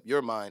made up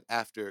your mind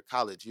after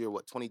college? You're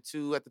what,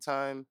 22 at the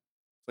time?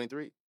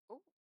 23?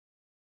 Ooh.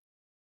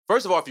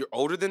 First of all, if you're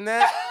older than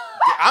that,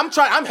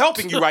 I'm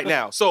helping you right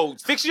now. So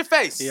fix your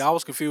face. Yeah, I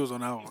was confused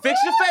on that one. Fix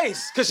your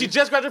face. Because she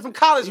just graduated from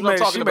college. She What I'm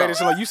talking made about. it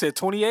seem like you said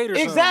 28 or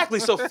something. Exactly.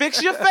 So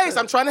fix your face.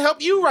 I'm trying to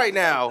help you right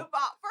now.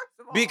 First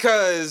of all.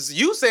 Because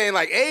you saying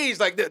like age,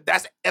 like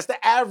that's the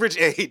average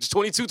age,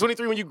 22,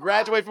 23 when you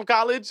graduate from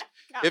college.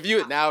 If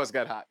you now it's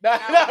got hot. Now,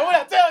 what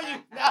I tell you,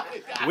 now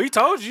it got We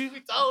told you.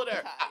 We told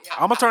her.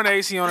 I'm going to turn the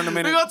AC on in a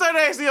minute. We're gonna turn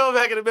the AC on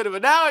back in a minute,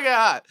 but now it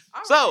got hot.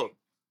 All So right.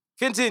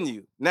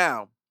 continue.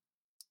 Now,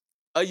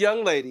 a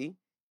young lady,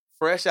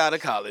 fresh out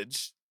of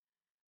college.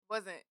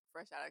 Wasn't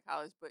fresh out of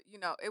college, but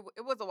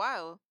it was a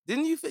while.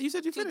 Didn't you? You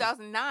said you finished.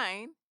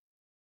 2009.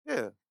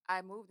 Yeah.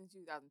 I moved in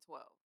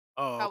 2012.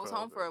 Oh, I was okay,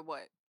 home okay. for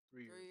what?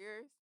 3 3 years.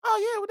 years. Oh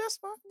yeah, well that's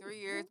fine. 3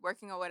 years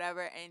working or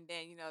whatever, and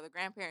then the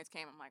grandparents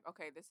came. I'm like,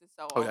 okay, this is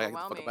so Oh yeah, I get the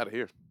fuck overwhelming. up out of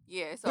here.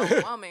 Yeah, it's so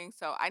overwhelming.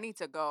 So I need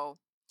to go.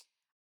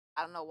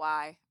 I don't know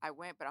why I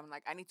went, but I'm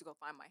like, I need to go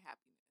find my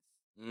happiness.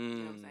 You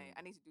know what I'm saying?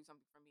 I need to do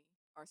something for me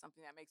or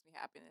something that makes me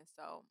happiness.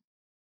 So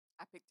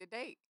I picked a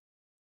date,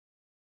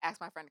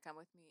 asked my friend to come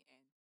with me, and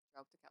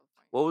drove to California.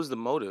 What was the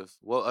motive?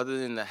 Well, other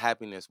than the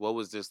happiness, what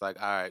was just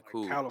like, all right, Like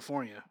cool.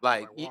 California.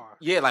 Like, why?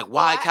 yeah, like Well,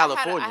 why I had a-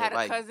 California? I had a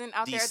like cousin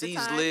out there at the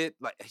DC's time. lit,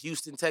 like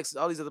Houston, Texas,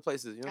 all these other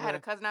places. You know I what had I'm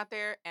a cousin out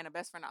there and a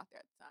best friend out there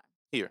at the time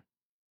Here.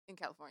 in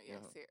California. Yes,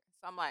 Uh-huh. here.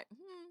 So I'm like,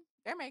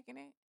 they're making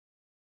it.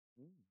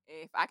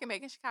 If I can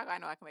make it in Chicago, I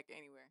know I can make it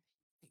anywhere.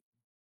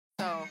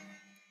 So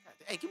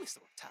Hey, give me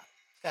some top.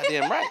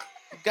 Goddamn right.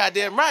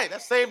 Goddamn right.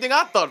 That's the same thing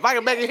I thought. If I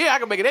can make it here, I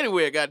can make it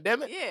anywhere.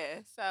 Goddamn it. yeah,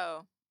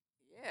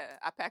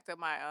 I packed up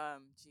my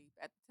Jeep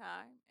at the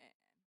time and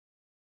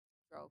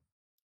drove.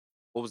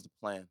 What was the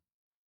plan?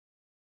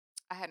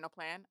 I had no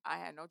plan. I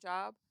had no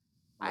job.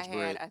 How I much had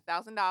bread?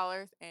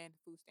 $1,000 and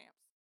food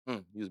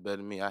stamps. You was better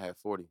than me. I had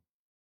 40.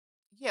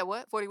 Yeah,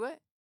 what? 40 what?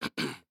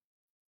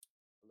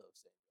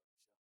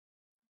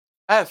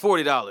 I had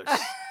 $40.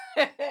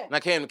 And I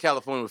came to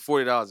California with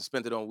 $40 and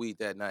spent it on weed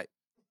that night.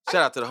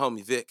 Shout out to the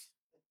homie Vic,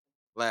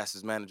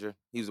 Glasses manager.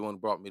 He was the one who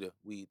brought me the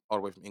weed all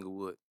the way from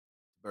Inglewood,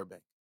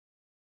 Burbank.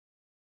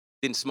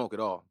 Didn't smoke at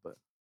all, but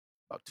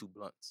about 2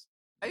 blunts.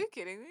 Are you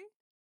kidding me?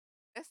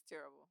 That's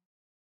terrible.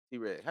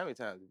 T-Red, how many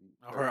times have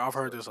you I've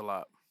heard this a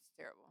lot. It's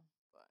terrible.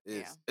 But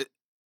yeah.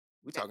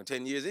 We talking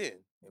 10 years in,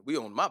 and we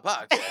on my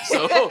podcast,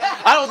 so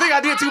I don't think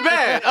I did too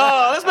bad.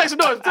 Let's make some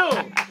noise,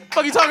 too.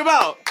 Fuck you talking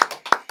about?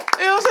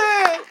 You know what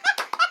I'm saying?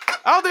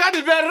 I don't think I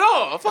did bad at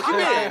all. Fuck you,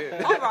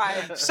 man. All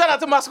right. Shout out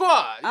to my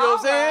squad. You know what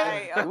I'm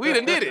saying? All right. We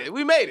done did it.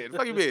 We made it.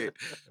 Fuck you, man.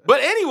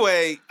 But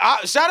anyway,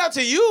 shout out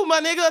to you, my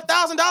nigga.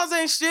 $1,000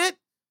 ain't shit.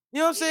 You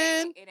know what I'm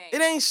saying?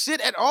 It ain't shit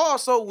at all.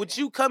 So would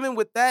you come in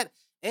with that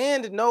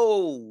and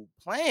no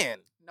plan?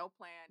 No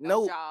plan,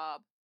 No- no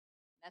job,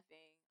 nothing.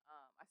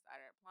 I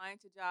started applying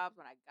to jobs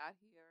when I got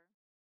here,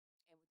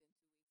 and within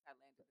 2 weeks I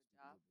landed a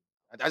job.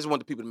 I just want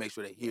the people to make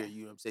sure they hear you.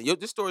 You know what I'm saying?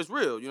 This story is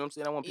real. You know what I'm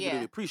saying? I want people to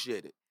Yeah.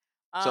 appreciate it.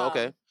 So,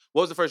 okay. Um,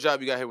 What was the first job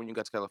you got here when you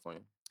got to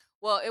California?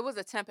 Well, it was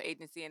a temp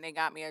agency, and they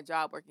got me a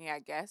job working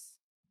at Guess.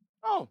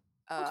 Oh,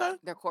 okay.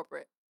 They're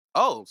corporate.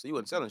 Oh, so you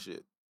wasn't selling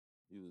shit.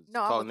 You was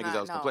No, I calling was niggas not,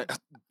 I was no. complaining.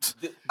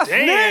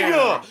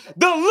 Damn. Nigga,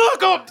 the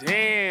look up.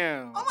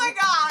 Damn. Oh my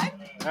God!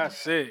 That's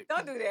sick.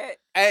 Don't do that.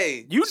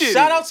 Hey, You did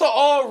shout it. out to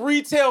all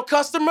retail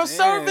customer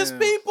service Damn.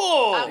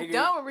 people. I'm nigga.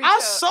 done with retail. I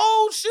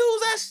sold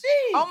shoes at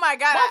Shein. Oh my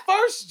God! My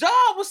first job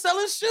was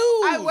selling shoes.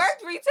 I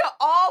worked retail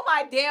all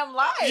my damn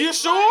life. You Like,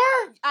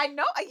 sure? I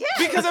know. Yeah.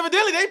 Because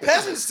evidently they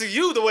peasants to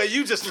you the way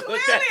you just looked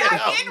clearly at them.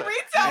 I'm in retail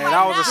Man, right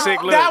that was a now.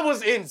 sick look. That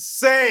was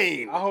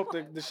insane. I hope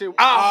the shit.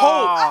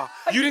 I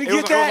hope. You didn't It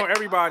was, get it was that? on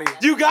everybody.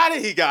 You got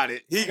it. He got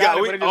it. He got got it,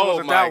 it. but it just Oh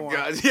wasn't my that one.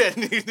 God. Yeah,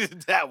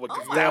 that one.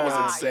 Oh my That was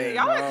God. insane.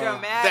 Y'all are No.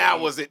 dramatic. That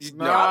was it.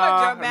 Nah. No. Y'all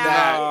are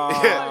dramatic.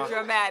 Nah. Y'all are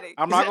dramatic.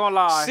 I'm not gonna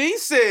lie. She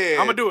said.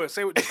 I'm gonna do it.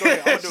 Say what. Just go ahead.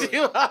 I'm gonna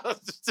do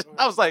it.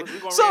 I was like, We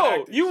gonna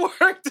so reenact this. you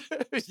worked.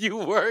 You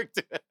worked.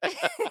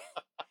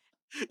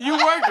 You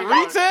worked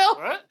retail?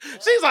 What?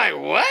 She's like,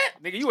 what?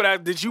 Nigga, you would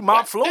have. Did you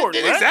mop floors? What?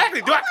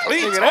 Exactly. Do I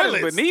clean Nigga, that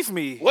toilets? is beneath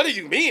me. What do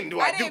you mean? Do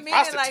I, I do didn't mean it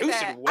like prostitution?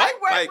 that. What?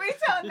 I work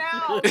retail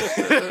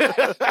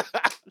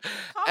now.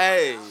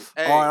 Hey,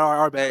 hey.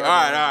 All right, Hey, man.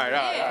 all right.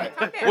 Yeah,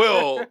 calm down.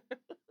 Well,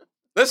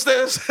 let's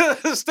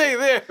stay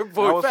there That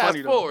before we was fast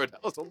funny, though. forward.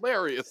 That was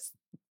hilarious.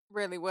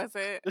 Really, was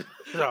it? No,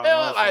 Yeah, that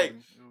was like, funny.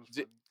 It was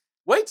j- funny.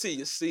 Wait till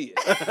you see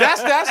it.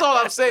 That's all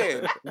I'm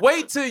saying.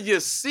 Wait till you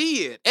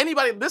see it.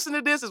 Anybody listen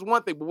to this is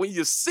one thing, but when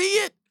you see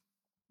it,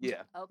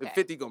 Yeah. Okay.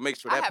 50 gonna make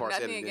sure I that have part's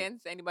nothing edited.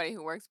 against anybody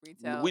who works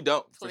retail. We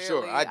don't, for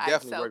sure. Clearly, I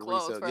definitely sell work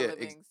clothes retail. for a Yeah,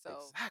 living, so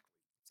exactly.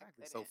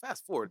 fit So in.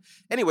 fast forward.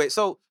 Anyway,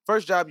 so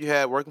first job you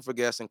had working for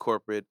guests in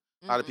corporate.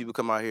 A lot of Mhm. people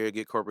come out here,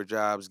 get corporate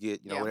jobs,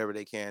 get Yeah. whatever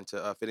they can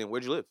to fit in.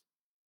 Where'd you live?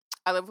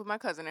 I live with my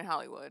cousin in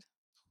Hollywood.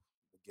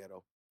 The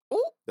ghetto.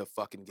 Ooh. The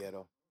fucking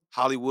ghetto.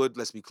 Hollywood,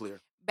 let's be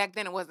clear. Back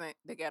then, it wasn't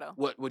the ghetto.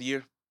 What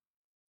year?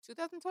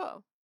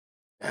 2012.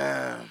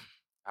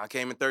 I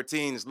came in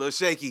 13. It's a little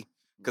shaky.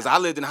 Because I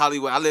lived in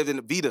Hollywood. I lived in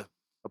the Vita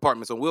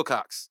apartments on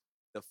Wilcox.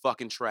 The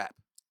fucking trap.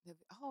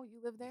 Oh, you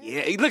live there?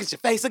 Yeah, look at your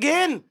face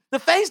again. The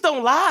face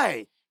don't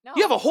lie. No.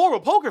 You have a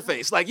horrible poker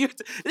face. Like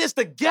it's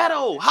the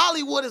ghetto.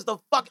 Hollywood is the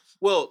fuck.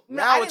 Well, No,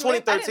 now I in didn't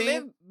live- 2013, I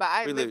didn't live, but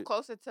I we live live-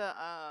 closer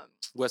to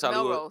West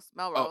Hollywood. Melrose.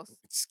 Melrose. Oh,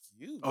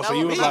 excuse me. Oh, so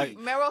you was like,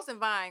 Melrose and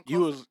Vine. you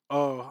closer. was,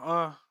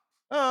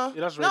 yeah,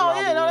 that's no,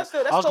 regular yeah, no, Hollywood. that's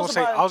I was close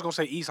gonna by.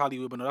 say, East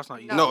Hollywood, but no, that's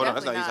not East. No, definitely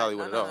that's not East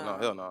Hollywood at all. No,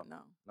 hell no. No.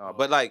 No,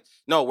 but like,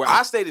 no, where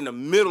I stayed in the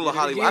middle of Did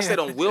it Hollywood. I again. stayed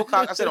on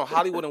Wilcox. I stayed on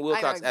Hollywood and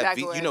Wilcox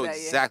exactly at where V. You know it's at,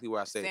 yeah. exactly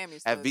where I stayed. Sam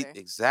used to At live V, there.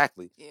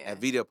 exactly. Yeah. At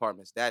Vita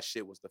Apartments. That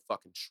shit was the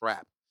fucking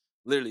trap.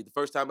 Literally, the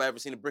first time I ever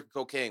seen a brick of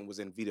cocaine was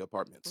in Vita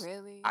Apartments.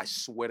 Really? I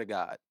swear to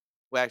God.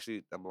 Well,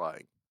 actually, I'm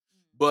lying.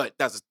 But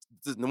that's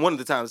one of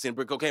the times I've seen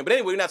brick of cocaine. But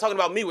anyway, we're not talking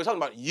about me. We're talking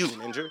about you,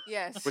 Ninja.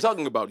 Yes. We're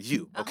talking about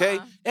you, okay?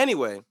 Uh-huh.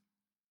 Anyway,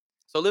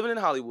 so living in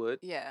Hollywood,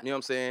 Yeah. you know what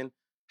I'm saying?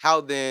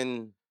 How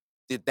then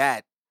did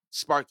that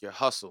spark your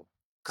hustle?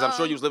 Because I'm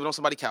sure you was living on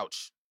somebody's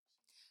couch.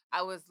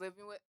 I was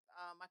living with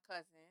my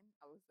cousin.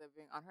 I was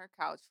living on her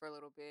couch for a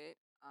little bit.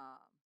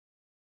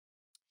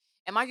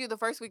 And mind you, the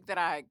first week that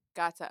I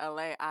got to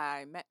LA,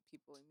 I met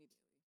people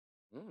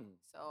immediately.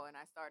 So, and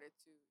I started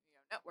to,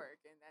 network,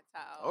 and that's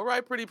how. All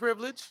right, pretty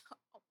privilege.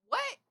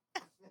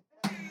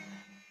 What?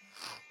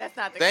 That's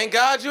not the Thank case.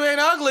 God you ain't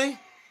ugly.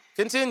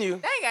 Continue.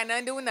 That ain't got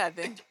nothing to do with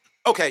nothing.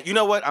 Okay, you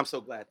know what? I'm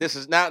so glad. This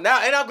is now, and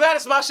I'm glad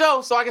it's my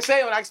show, so I can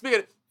say it when I can speak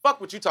it. Fuck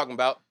what you talking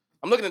about.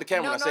 I'm looking at the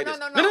camera when I say this.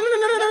 No.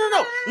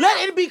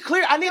 Let it be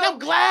clear. I'm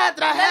glad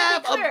that I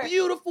have a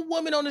beautiful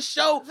woman on the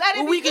show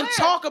where we can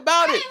talk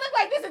about I it. didn't look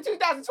like this in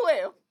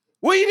 2012.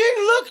 Well, you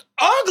didn't look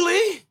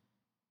ugly.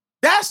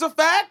 That's a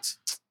fact.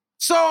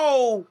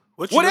 So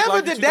What you look whatever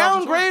like the in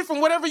 2012? downgrade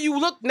from whatever you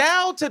look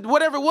now to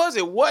whatever it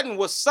wasn't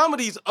what some of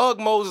these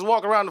Ugg-Moses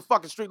walking around the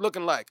fucking street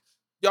looking like.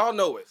 Y'all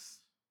know it.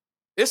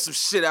 There's some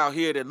shit out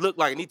here that look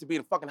like it need to be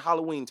in fucking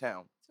Halloween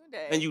Town.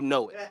 Today. And you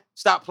know it.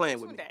 Stop playing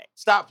with me. Today.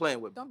 Stop playing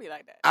with me. Don't be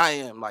like that. I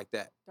am like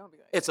that. Don't be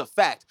like It's that. a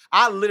fact.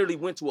 I literally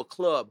went to a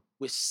club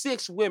with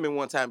 6 women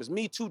one time. It's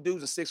me, 2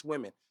 dudes, and 6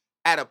 women.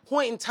 At a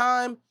point in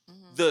time,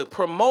 the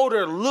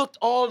promoter looked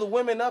all the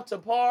women up to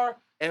par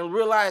and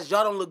realized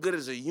y'all don't look good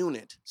as a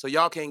unit. So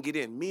y'all can't get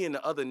in. Me and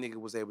the other nigga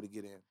was able to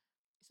get in.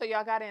 So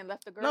y'all got in,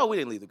 left the girl? No, we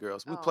didn't leave the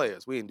girls. We Oh.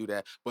 players. We didn't do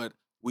that. But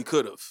we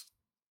could have.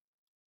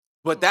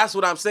 But that's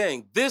what I'm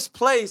saying. This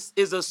place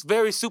is a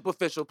very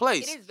superficial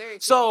place. It is very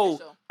So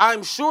superficial.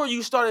 I'm sure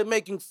you started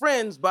making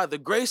friends by the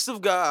grace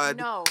of God,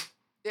 No.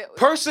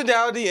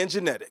 personality, and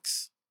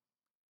genetics.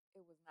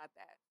 It was not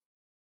that.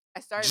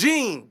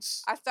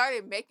 I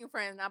started making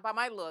friends not by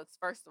my looks,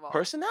 first of all.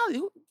 Personality.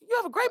 You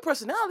have a great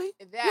personality.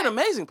 You're an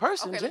amazing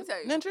person, Okay, let me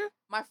tell you. Ninja.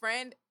 My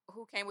friend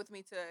who came with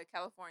me to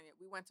California,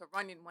 we went to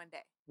running one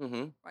day.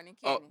 Mm-hmm. Running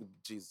Oh, Canyon.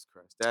 Jesus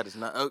Christ. That is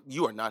not,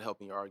 you are not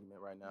helping your argument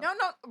right now. No,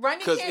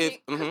 running 'Cause Canyon.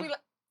 if-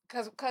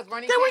 Because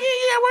running Yeah,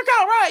 Canyon. work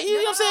out, right. You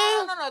know what I'm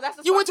saying? No, that's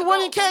the You went to spot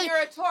Running go Canyon.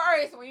 when you're a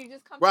tourist, when you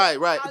just come Right. to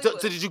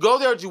Hollywood. So did you go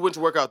there or did you went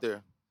to work out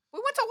there? We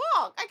went to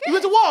walk. I guess. You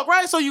went to walk,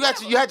 right? So you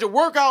had your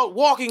workout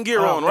walking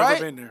gear on, I've right?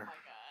 never been there.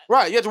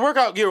 Right, you had your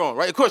workout gear on,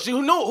 right? Of course,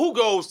 you know who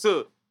goes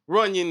to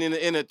Runyon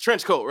in a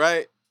trench coat,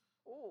 right?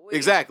 Ooh-wee.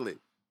 Exactly.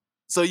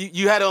 So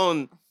you had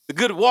on the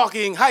good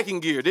walking, hiking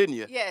gear, didn't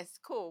you? Yes,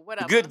 cool. The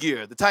Whatever. good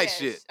gear, the tight Yes,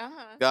 shit.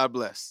 Uh-huh. God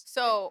bless.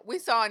 So we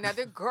saw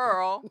another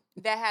girl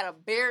that had a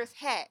Bears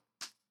hat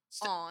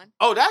on.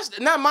 Oh, that's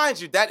now,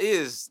 mind you, that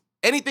is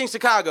anything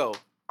Chicago.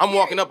 I'm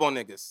walking up on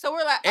niggas. So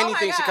we're like, Anything oh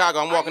my God, Chicago,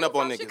 I'm are walking you up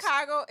on from niggas.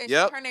 Chicago, and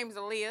Yep. her name is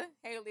Aaliyah.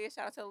 Hey, Aaliyah,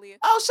 shout out to Aaliyah.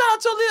 Oh, shout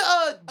out to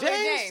Leah Aaliyah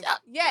James.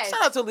 Yes.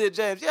 Shout out to Leah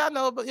James. Yeah, I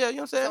know, but yeah, you know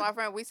what I'm saying? So my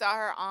friend, we saw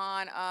her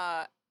on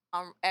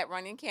at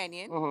Running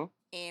Canyon, Mm-hmm.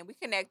 and we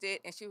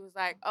connected, and she was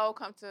like, "Oh,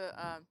 come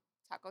to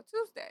Taco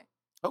Tuesday."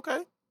 Okay.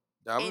 And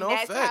Domino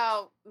that's effect.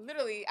 how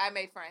literally I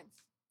made friends.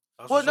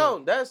 That's Well, what's no,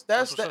 up.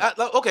 that's what's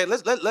okay.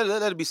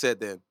 Let it be said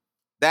then.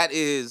 That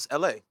is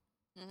LA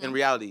Mhm. in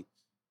reality.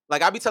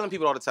 Like I be telling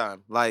people all the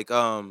time, like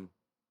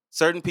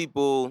certain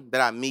people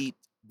that I meet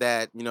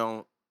that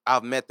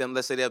I've met them.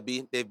 Let's say they've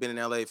been in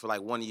LA for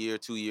like 1 year,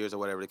 2 years, or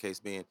whatever the case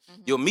being.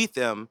 Mhm. You'll meet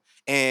them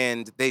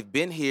and they've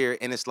been here,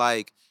 and it's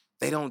like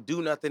they don't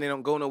do nothing. They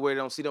don't go nowhere. They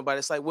don't see nobody.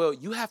 It's like, well,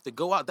 you have to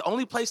go out. The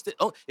only place that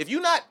if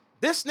you're not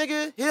this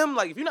nigga, him,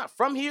 like if you're not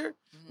from here,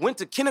 went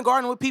to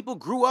kindergarten with people,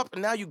 grew up,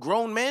 and now you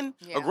grown men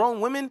Yeah. or grown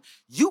women,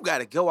 you got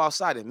to go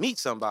outside and meet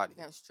somebody.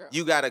 That's true.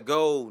 You got to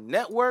go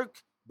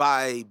network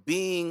by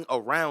being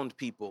around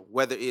people,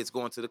 whether it's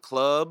going to the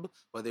club,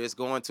 whether it's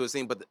going to a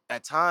scene. But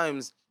at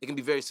times, it can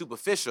be very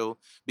superficial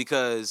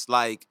because,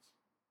 like,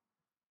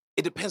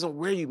 it depends on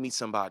where you meet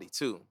somebody,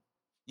 too.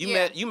 You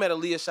Yeah. met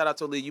Aaliyah. Shout out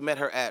to Aaliyah. You met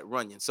her at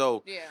Runyon.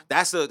 So Yeah.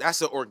 that's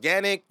a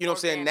organic, you know what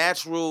I'm saying, Organic.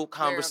 natural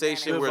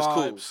conversation organic. where it's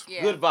Good cool. vibes.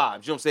 Yeah. Good vibes. You know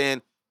what I'm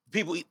saying?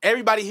 People,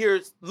 everybody here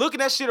is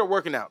looking at shit or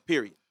working out.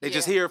 Period. They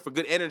just Yeah. here for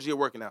good energy or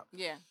working out.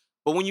 Yeah.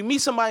 But when you meet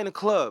somebody in a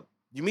club,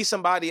 you meet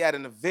somebody at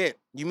an event,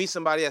 you meet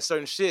somebody at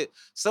certain shit,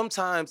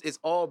 sometimes it's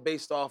all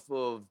based off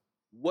of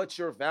what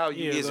your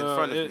value is in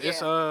front of you.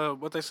 It's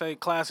what they say,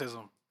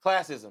 classism.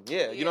 Classism,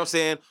 yeah. You know what I'm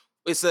saying?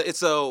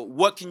 It's a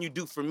what can you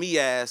do for me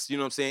as, you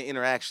know what I'm saying,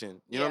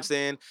 interaction. You know what I'm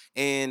saying?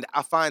 And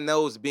I find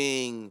those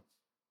being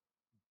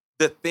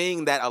the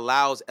thing that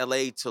allows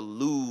LA to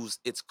lose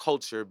its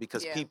culture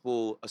because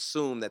people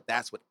assume that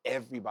that's what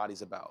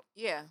everybody's about.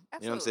 Yeah, absolutely.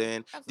 You know what I'm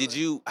saying? Absolutely. Did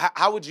you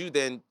how would you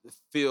then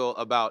feel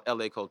about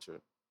LA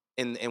culture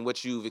and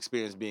what you've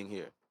experienced being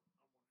here?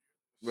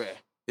 Right.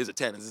 His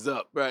attendance is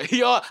up, right?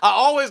 I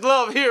always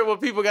love hearing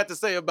what people got to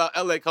say about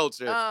LA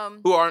culture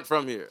who aren't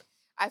from here.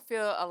 I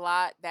feel a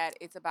lot that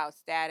it's about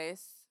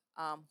status,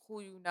 who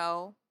you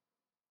know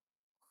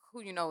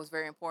is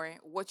very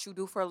important, what you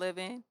do for a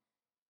living,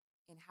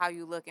 and how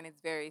you look. And it's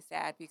very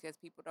sad because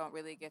people don't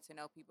really get to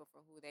know people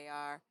for who they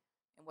are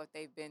and what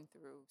they've been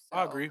through. So,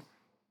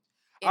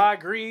 I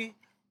agree.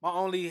 My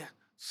only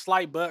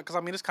slight but, because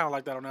I mean, it's kind of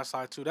like that on that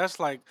side too. That's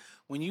like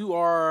when you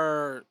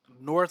are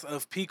north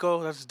of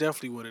Pico, that's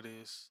definitely what it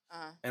is.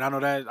 And I know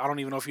that, I don't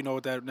even know if you know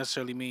what that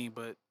necessarily mean,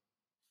 but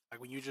like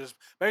when you just,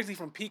 basically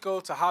from Pico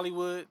to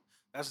Hollywood,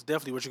 that's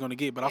definitely what you're going to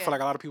get. But I feel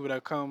like a lot of people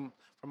that come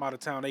from out of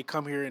town, they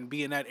come here and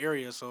be in that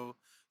area, so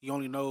you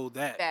only know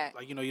that.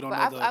 Like, you know, you don't know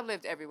I've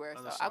lived everywhere,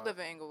 so side. I've lived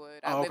in Inglewood.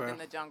 I've lived in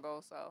the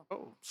jungle, so.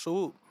 Oh,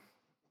 swoop.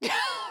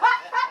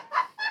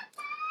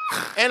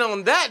 And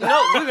on that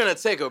note, we're going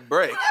to take a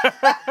break.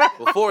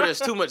 Before there's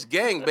too much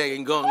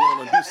gangbanging going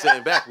on Dussé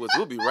and Backwoods,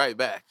 we'll be right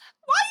back.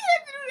 Why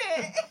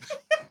you have to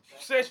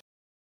do that?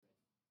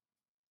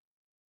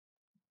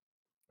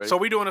 So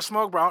we doing a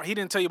smoke break. He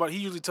didn't tell you about. He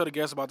usually tell the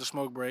guests about the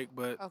smoke break,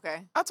 but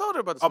Okay. I told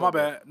her about the oh smoke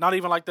my break. bad, not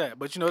even like that.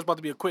 But you know, it's about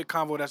to be a quick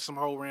convo. That's some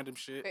whole random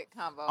shit. Quick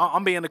combo.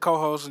 I'm being the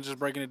co-host and just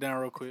breaking it down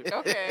real quick.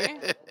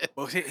 Okay.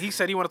 Well, he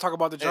said he want to talk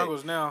about the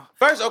jungles now.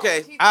 First,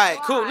 okay, Jesus, all right,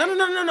 cool.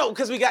 why? No,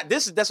 because we got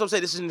this. That's what I'm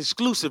saying. This is an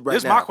exclusive right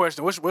This is now. my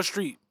question. What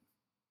street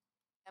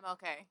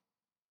MLK.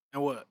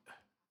 and what?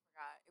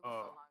 Forgot. It was so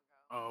long ago.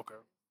 Oh, okay.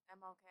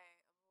 MLK.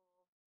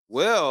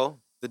 Well,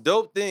 the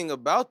dope thing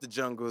about the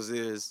jungles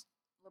is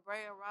La Brea,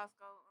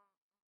 Roscoe.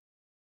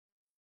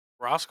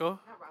 Roscoe.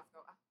 Not Roscoe.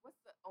 What's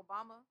the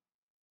Obama?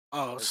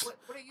 Oh,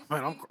 What are you?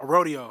 man, I'm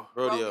rodeo.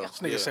 rodeo. This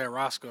nigga yeah. said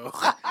Roscoe.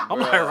 I'm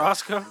like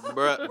Roscoe.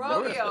 Bruh.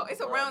 Rodeo. It's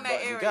around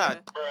that area. God.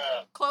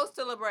 Close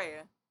to La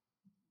Brea.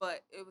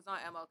 But it was on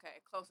MLK.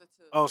 Closer to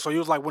Oh, so you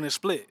was like when it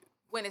split.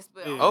 when it's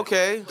built. Yeah.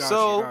 Okay, Got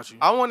so you, got you.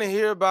 I want to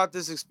hear about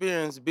this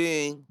experience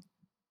being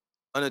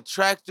an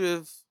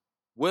attractive,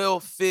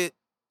 well-fit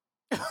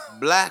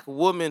black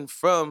woman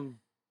from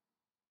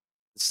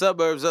the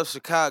suburbs of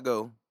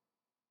Chicago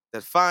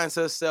that finds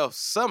herself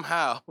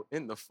somehow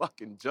in the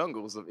fucking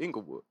jungles of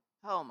Inglewood.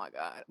 Oh my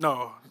God.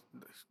 No,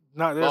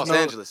 not there's Los no,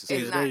 Angeles. It's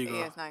Yeah, not. there you go.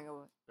 Yeah, it's not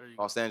Inglewood. There you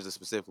go. Los Angeles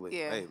specifically.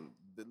 Yeah. Hey,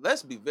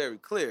 let's be very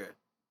clear.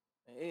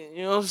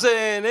 You know what I'm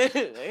saying?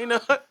 Ain't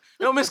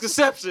no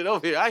misconception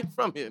over here. I ain't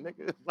from here,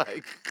 nigga.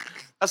 Like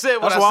I said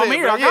what That's I why said. I'm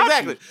here. but I yeah, got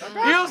exactly. you.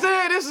 You know what I'm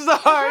saying? This is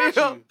our, you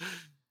know,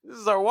 this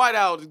is our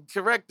whiteout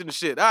correcting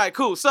shit. All right,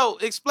 cool. So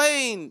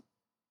explain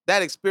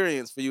that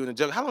experience for you in the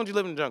jungle. How long did you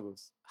live in the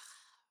jungles?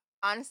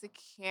 Honestly,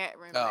 can't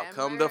remember. Oh,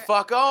 come the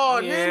fuck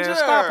on, Yeah, Ninja.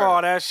 stop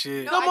all that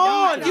shit. No, Come I don't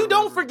on. remember. You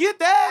don't forget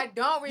that. I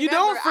don't remember. You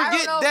don't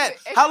forget know that.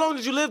 if it- How long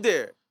did you live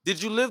there?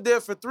 Did you live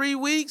there for 3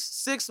 weeks,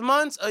 6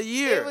 months, a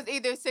year? It was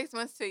either 6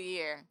 months to a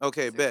year.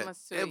 Okay, 6 bet.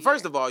 months to a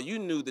First year. of all, you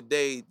knew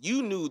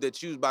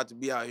that you was about to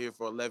be out here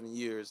for 11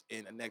 years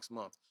in the next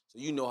month. So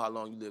you know how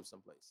long you lived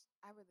someplace.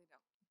 I really don't.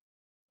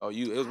 Oh,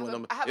 it was one of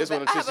them. I have It's a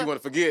one of bad- them I shits have you a-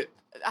 want to forget.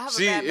 I have a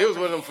She, bad it was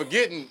one of memory. them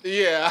forgetting.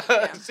 Yeah,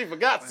 Man, she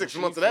forgot 6 she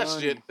months of that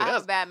funny. shit. I have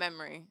That's- a bad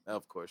memory.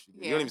 of course you do.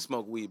 You Yeah. don't even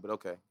smoke weed, but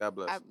okay. God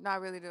bless. No, I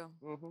really do.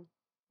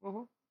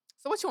 Mm-hmm.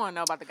 So what you want to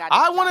know about the goddamn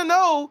I want to jungle?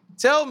 know.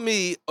 Tell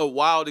me a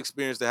wild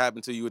experience that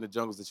happened to you in the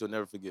jungles that you'll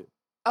never forget.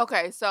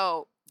 Okay,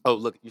 so. Oh,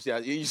 look, you see,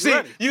 ready. you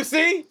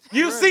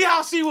see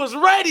how she was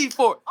ready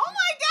for it. Oh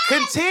my God.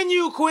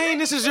 Continue, Queen.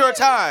 This is your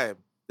time.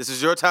 This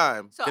is your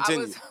time. So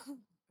Continue. I was.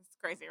 It's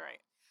crazy, right?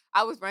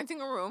 I was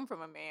renting a room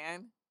from a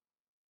man.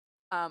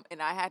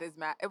 And I had his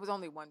it was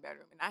only one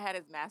bedroom, and I had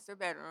his master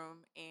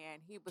bedroom,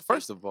 and he was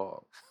First of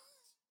all,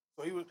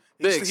 So he was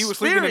the sleeping in the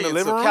experience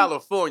living of room.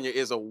 California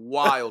is a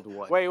wild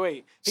one.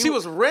 Wait. She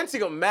was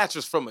renting a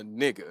mattress from a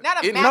nigga.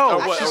 Not a in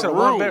mattress. a, I what, she a said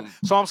room. one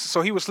bed.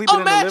 So he was sleeping A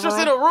in the living mattress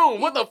room. in a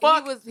room. What the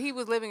fuck? He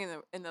was living in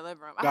the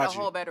living room. I Got had a you.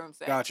 whole bedroom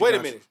set. Got you. Wait a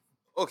got you. minute.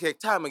 Okay,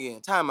 time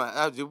again. Time out.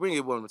 I'll just bring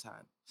it one more time.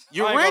 I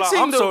You're ain't gonna lie,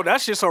 renting the.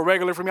 that shit's so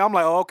regular for me. I'm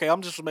like, oh, okay,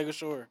 I'm just making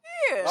sure.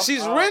 Yeah.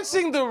 She's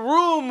renting the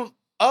room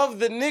of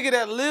the nigga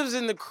that lives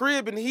in the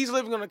crib, and he's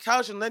living on the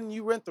couch and letting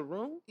you rent the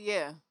room.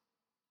 Yeah.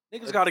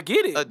 Niggas gotta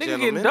get it. A Nigga gentleman.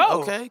 getting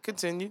dough. Okay,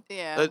 continue.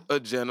 Yeah. A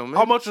gentleman.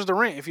 How much was the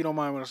rent, if you don't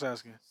mind what I was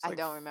asking? I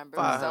don't remember. It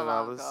was so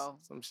long $500, ago.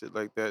 some shit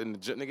like that. In the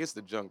nigga, it's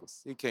the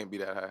jungles. He can't be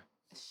that high.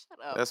 Shut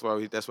up.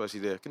 That's why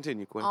she's there.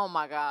 Continue, Quinn. Oh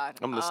my God.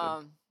 I'm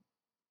listening.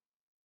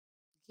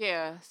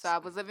 Yeah, so I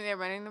was living there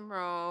renting the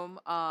room.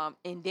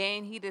 And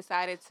then he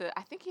decided to.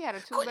 I think he had a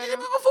 2-bedroom.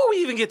 Before we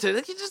even get to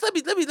that, just let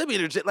me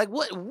interject. Like,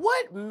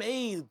 what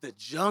made the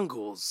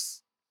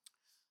Jungles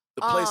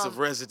the place of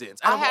residence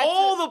out of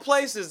all the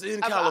places in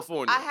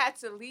California? I had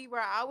to leave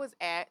where I was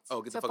at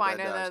to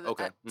find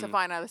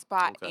another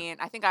spot,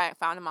 and I think I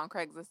found him on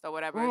Craigslist or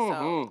whatever.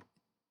 So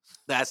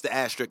that's the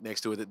asterisk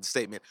next to it. The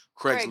statement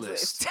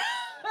Craigslist.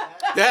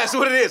 That's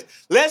what it is.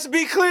 Let's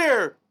be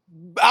clear.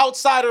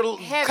 Outsider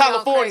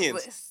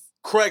Californians,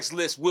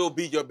 Craigslist will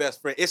be your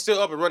best friend. It's still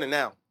up and running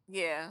now.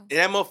 Yeah. And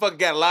that motherfucker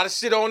got a lot of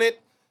shit on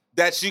it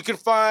that you can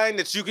find,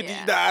 that you can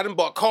I done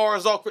bought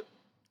cars off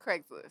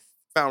Craigslist.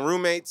 Found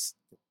roommates.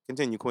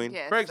 Continue, Queen.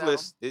 Yeah,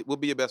 Craigslist, it will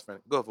be your best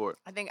friend. Go for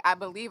it. I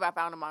believe I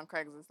found him on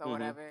Craigslist or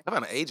whatever. I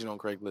found an agent on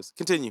Craigslist.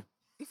 Continue.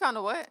 You found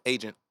a what?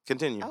 Agent.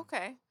 Continue.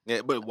 Okay.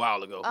 Yeah, but a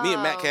while ago. Me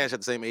and Matt Cash had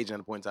the same agent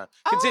at a point in time.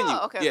 Continue.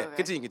 Okay. Yeah, okay.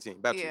 continue.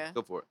 About you.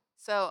 Go for it.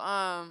 So,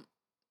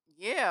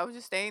 yeah, I was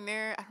just staying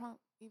there. I don't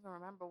even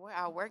remember where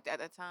I worked at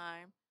the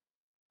time.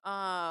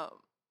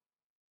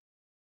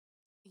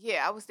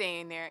 Yeah, I was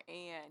staying there,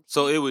 and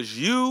so it was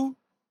you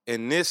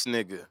and this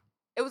nigga.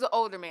 It was an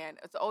older man.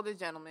 It's an older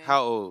gentleman.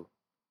 How old?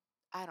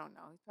 I don't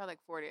know. He's probably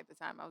like 40 at the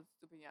time. I was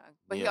super young,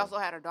 but he also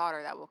had a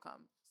daughter that will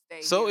come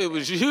stay. So it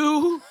was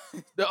you,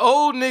 the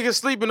old nigga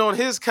sleeping on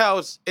his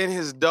couch, and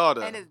his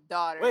daughter.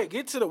 Wait,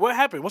 get to what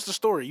happened? What's the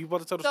story? You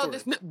about to tell the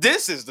story?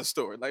 This is the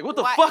story. Like, what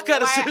the fuck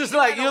kind of shit is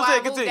like? You know what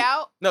I'm saying? Continue.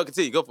 No,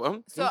 continue. Go for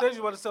it. So, you said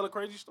you want to tell a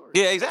crazy story.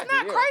 Yeah, exactly.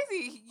 It's not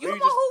crazy. You know who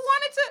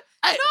wanted to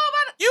know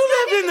about it? You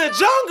lived in the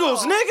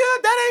jungles,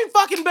 nigga. That ain't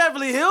fucking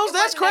Beverly Hills.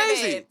 That's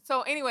crazy.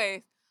 So,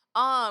 anyways,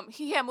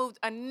 he had moved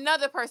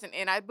another person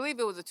in. I believe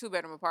it was a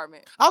 2-bedroom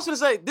apartment. I was gonna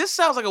say, this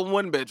sounds like a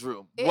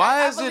 1-bedroom.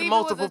 Why is it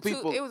multiple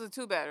people? It was a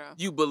 2-bedroom.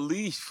 You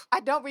believe?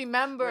 I don't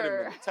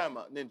remember. Time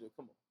out, Ninja.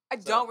 Come on. I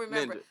don't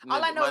remember. Ninja,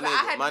 all I know is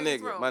that I had my to leave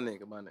this room. My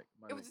nigga.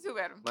 It was a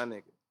 2-bedroom. My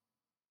nigga.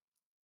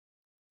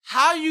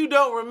 How you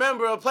don't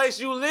remember a place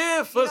you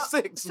lived for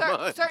 6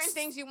 months? Certain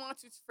things you want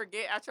to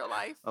forget out your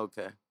life.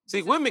 Okay.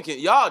 See, women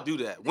y'all do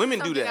that. Women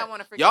do that.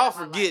 Y'all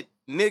forget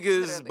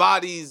niggas,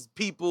 bodies,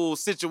 people,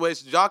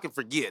 situations. Y'all can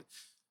forget.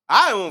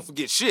 I won't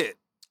forget shit.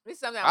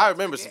 It's something I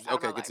remember some.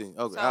 Okay, continue.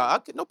 Okay,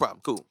 so, no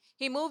problem. Cool.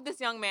 He moved this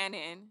young man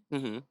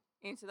in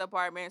into the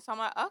apartment. So I'm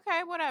like,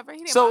 okay, whatever. He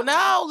didn't so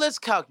now let's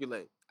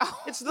calculate.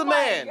 It's the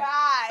man.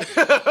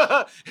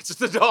 God. It's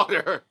the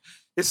daughter.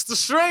 It's the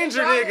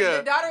stranger nigga.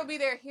 The daughter will be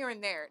there here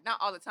and there, not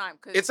all the time.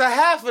 It's a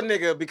half a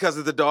nigga because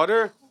of the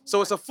daughter.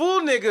 So it's a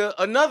full nigga,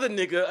 another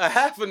nigga, a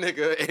half a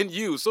nigga, and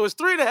you. So it's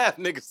 3.5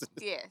 niggas.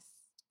 Yes.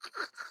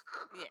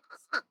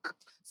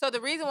 So the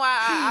reason why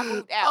I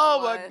moved out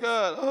oh my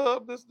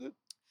God.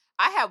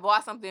 I had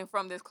bought something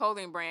from this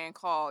clothing brand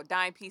called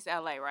Dime Piece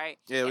LA, right?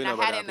 Yeah, we know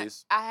about Dime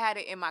Piece. I had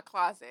it in my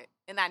closet,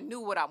 and I knew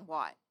what I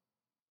bought.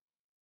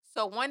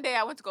 So one day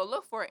I went to go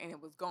look for it, and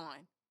it was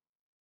gone.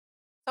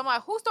 So I'm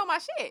like, who stole my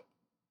shit?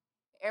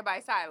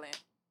 Everybody's silent.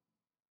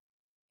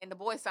 And the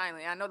boy's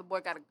silent. I know the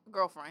boy got a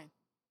girlfriend.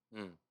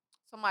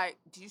 So I'm like,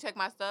 did you check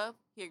my stuff?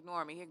 He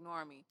ignored me.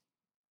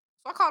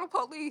 So I called the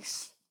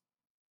police.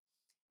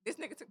 This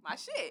nigga took my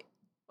shit.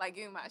 Like,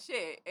 give me my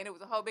shit. And it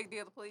was a whole big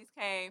deal. The police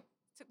came,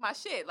 took my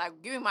shit.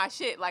 Like, give me my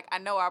shit. Like, I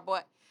know our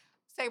boy.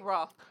 Say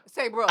bro.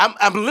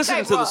 I'm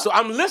listening to the story.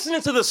 I'm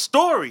listening to the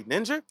story,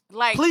 Ninja.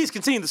 Like, please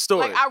continue the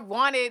story. Like, I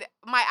wanted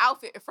my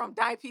outfit from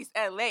Dime Piece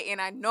LA,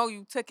 and I know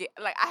you took it.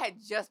 Like, I had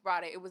just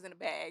brought it. It was in a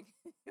bag.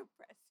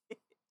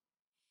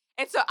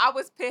 And so I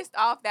was pissed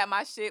off that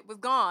my shit was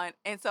gone.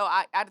 And so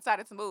I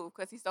decided to move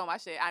because he stole my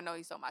shit. I know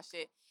he stole my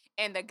shit.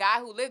 And the guy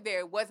who lived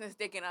there wasn't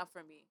sticking up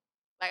for me.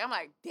 Like, I'm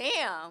like,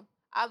 damn.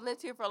 I've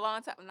lived here for a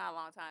long time. Not a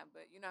long time,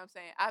 but you know what I'm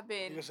saying? I've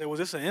been... You say, was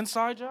this an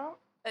inside job?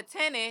 A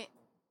tenant.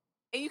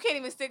 And you can't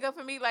even stick up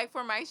for me, like,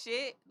 for my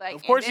shit. Like,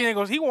 of course he ain't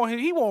gonna... He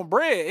want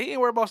bread. He ain't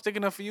worried about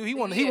sticking up for you. He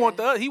want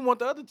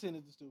the other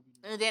tenant to still be.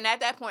 And then at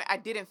that point, I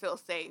didn't feel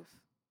safe.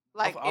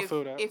 Like, I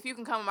feel that. If you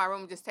can come in my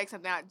room and just take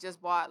something I just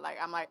bought, like,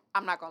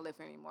 I'm not gonna live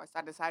here anymore. So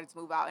I decided to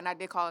move out. And I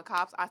did call the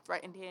cops. I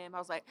threatened him. I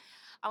was like,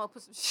 I'm gonna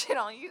put some shit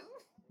on you.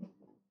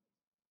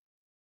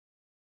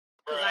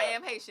 Because I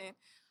am Haitian.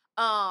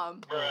 Oh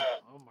my God.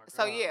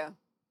 So yeah.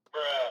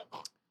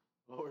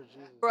 Lord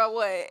Jesus. Bro,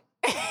 what?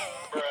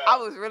 I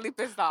was really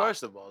pissed off.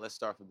 First of all, let's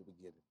start from the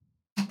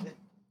beginning.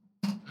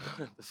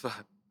 The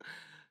fuck?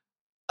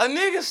 A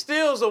nigga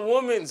steals a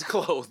woman's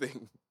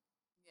clothing.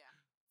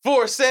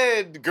 For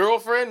said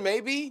girlfriend,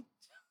 maybe,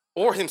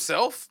 or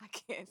himself. I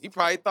can't. He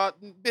probably thought,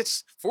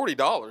 bitch,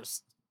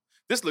 $40.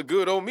 This look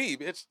good on me,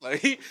 bitch.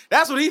 Like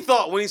that's what he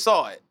thought when he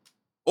saw it,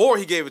 or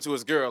he gave it to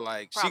his girl.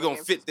 Like probably she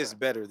gonna fit this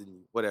better than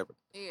you, whatever.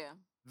 Yeah.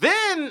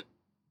 Then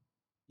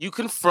you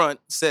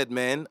confront said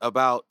man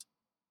about,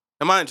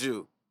 and mind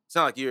you, it's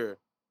not like you're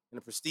in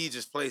a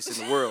prestigious place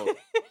in the world.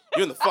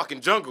 You're in the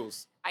fucking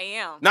jungles. I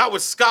am. Not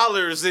with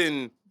scholars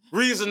and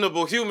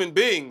reasonable human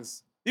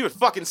beings. You with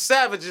fucking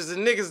savages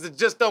and niggas that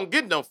just don't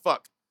get no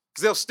fuck.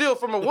 Because they'll steal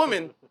from a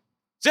woman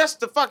just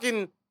to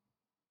fucking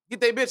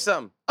get they bitch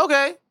something.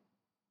 Okay.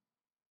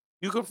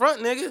 You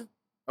confront nigga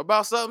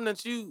about something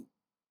that you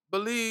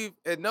believe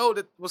and know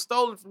that was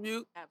stolen from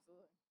you.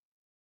 Absolutely.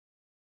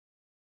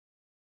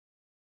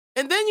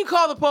 And then you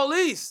call the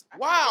police.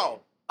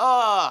 Wow.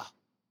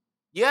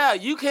 Yeah,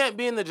 you can't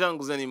be in the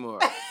jungles anymore.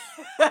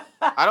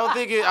 I don't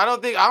think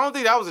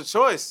that was a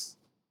choice.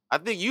 I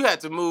think you had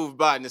to move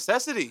by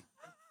necessity.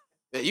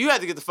 That you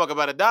had to get the fuck up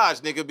out of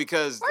Dodge, nigga,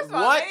 because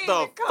what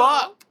the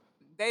fuck?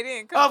 They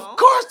didn't come. Of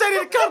course they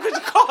didn't come because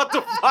you called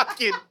the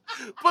fucking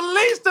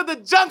police to the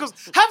jungles.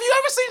 Have you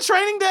ever seen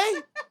Training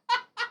Day?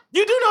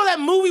 You do know that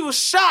movie was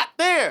shot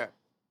there.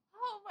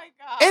 Oh my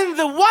God. And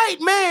the white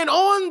man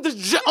on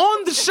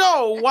the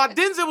show, while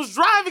Denzel was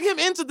driving him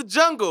into the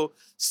jungle,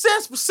 said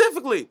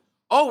specifically,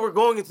 "Oh, we're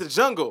going into the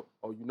jungle.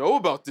 Oh, you know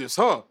about this,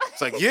 huh?"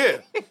 It's like, yeah.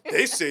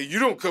 They say you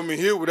don't come in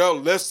here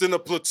without less than a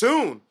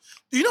platoon.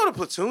 Do you know what a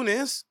platoon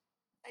is?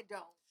 I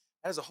don't.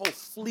 That is a whole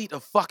fleet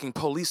of fucking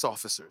police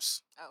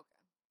officers. Okay.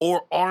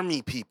 Or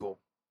army people.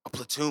 A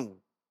platoon.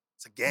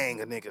 It's a gang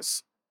of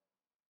niggas.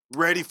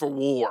 Ready for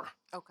war.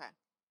 Okay.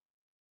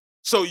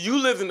 So you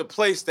lived in a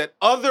place that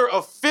other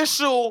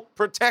official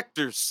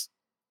protectors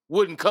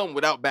wouldn't come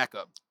without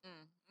backup.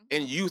 Mm-hmm.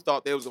 And you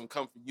thought they was going to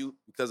come for you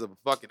because of a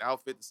fucking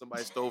outfit that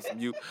somebody stole from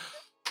you.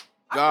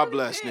 God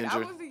bless, Ninjer. I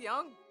was a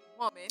young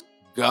woman.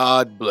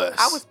 God bless.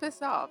 I was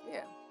pissed off,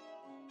 yeah.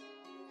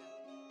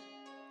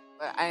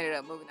 But I ended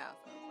up moving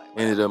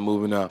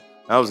out.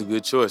 So That was a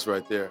good choice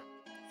right there.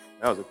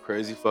 That was a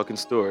crazy fucking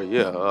story.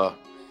 Yeah.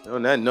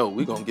 On that note,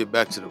 we're going to get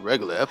back to the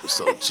regular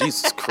episode.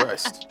 Jesus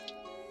Christ.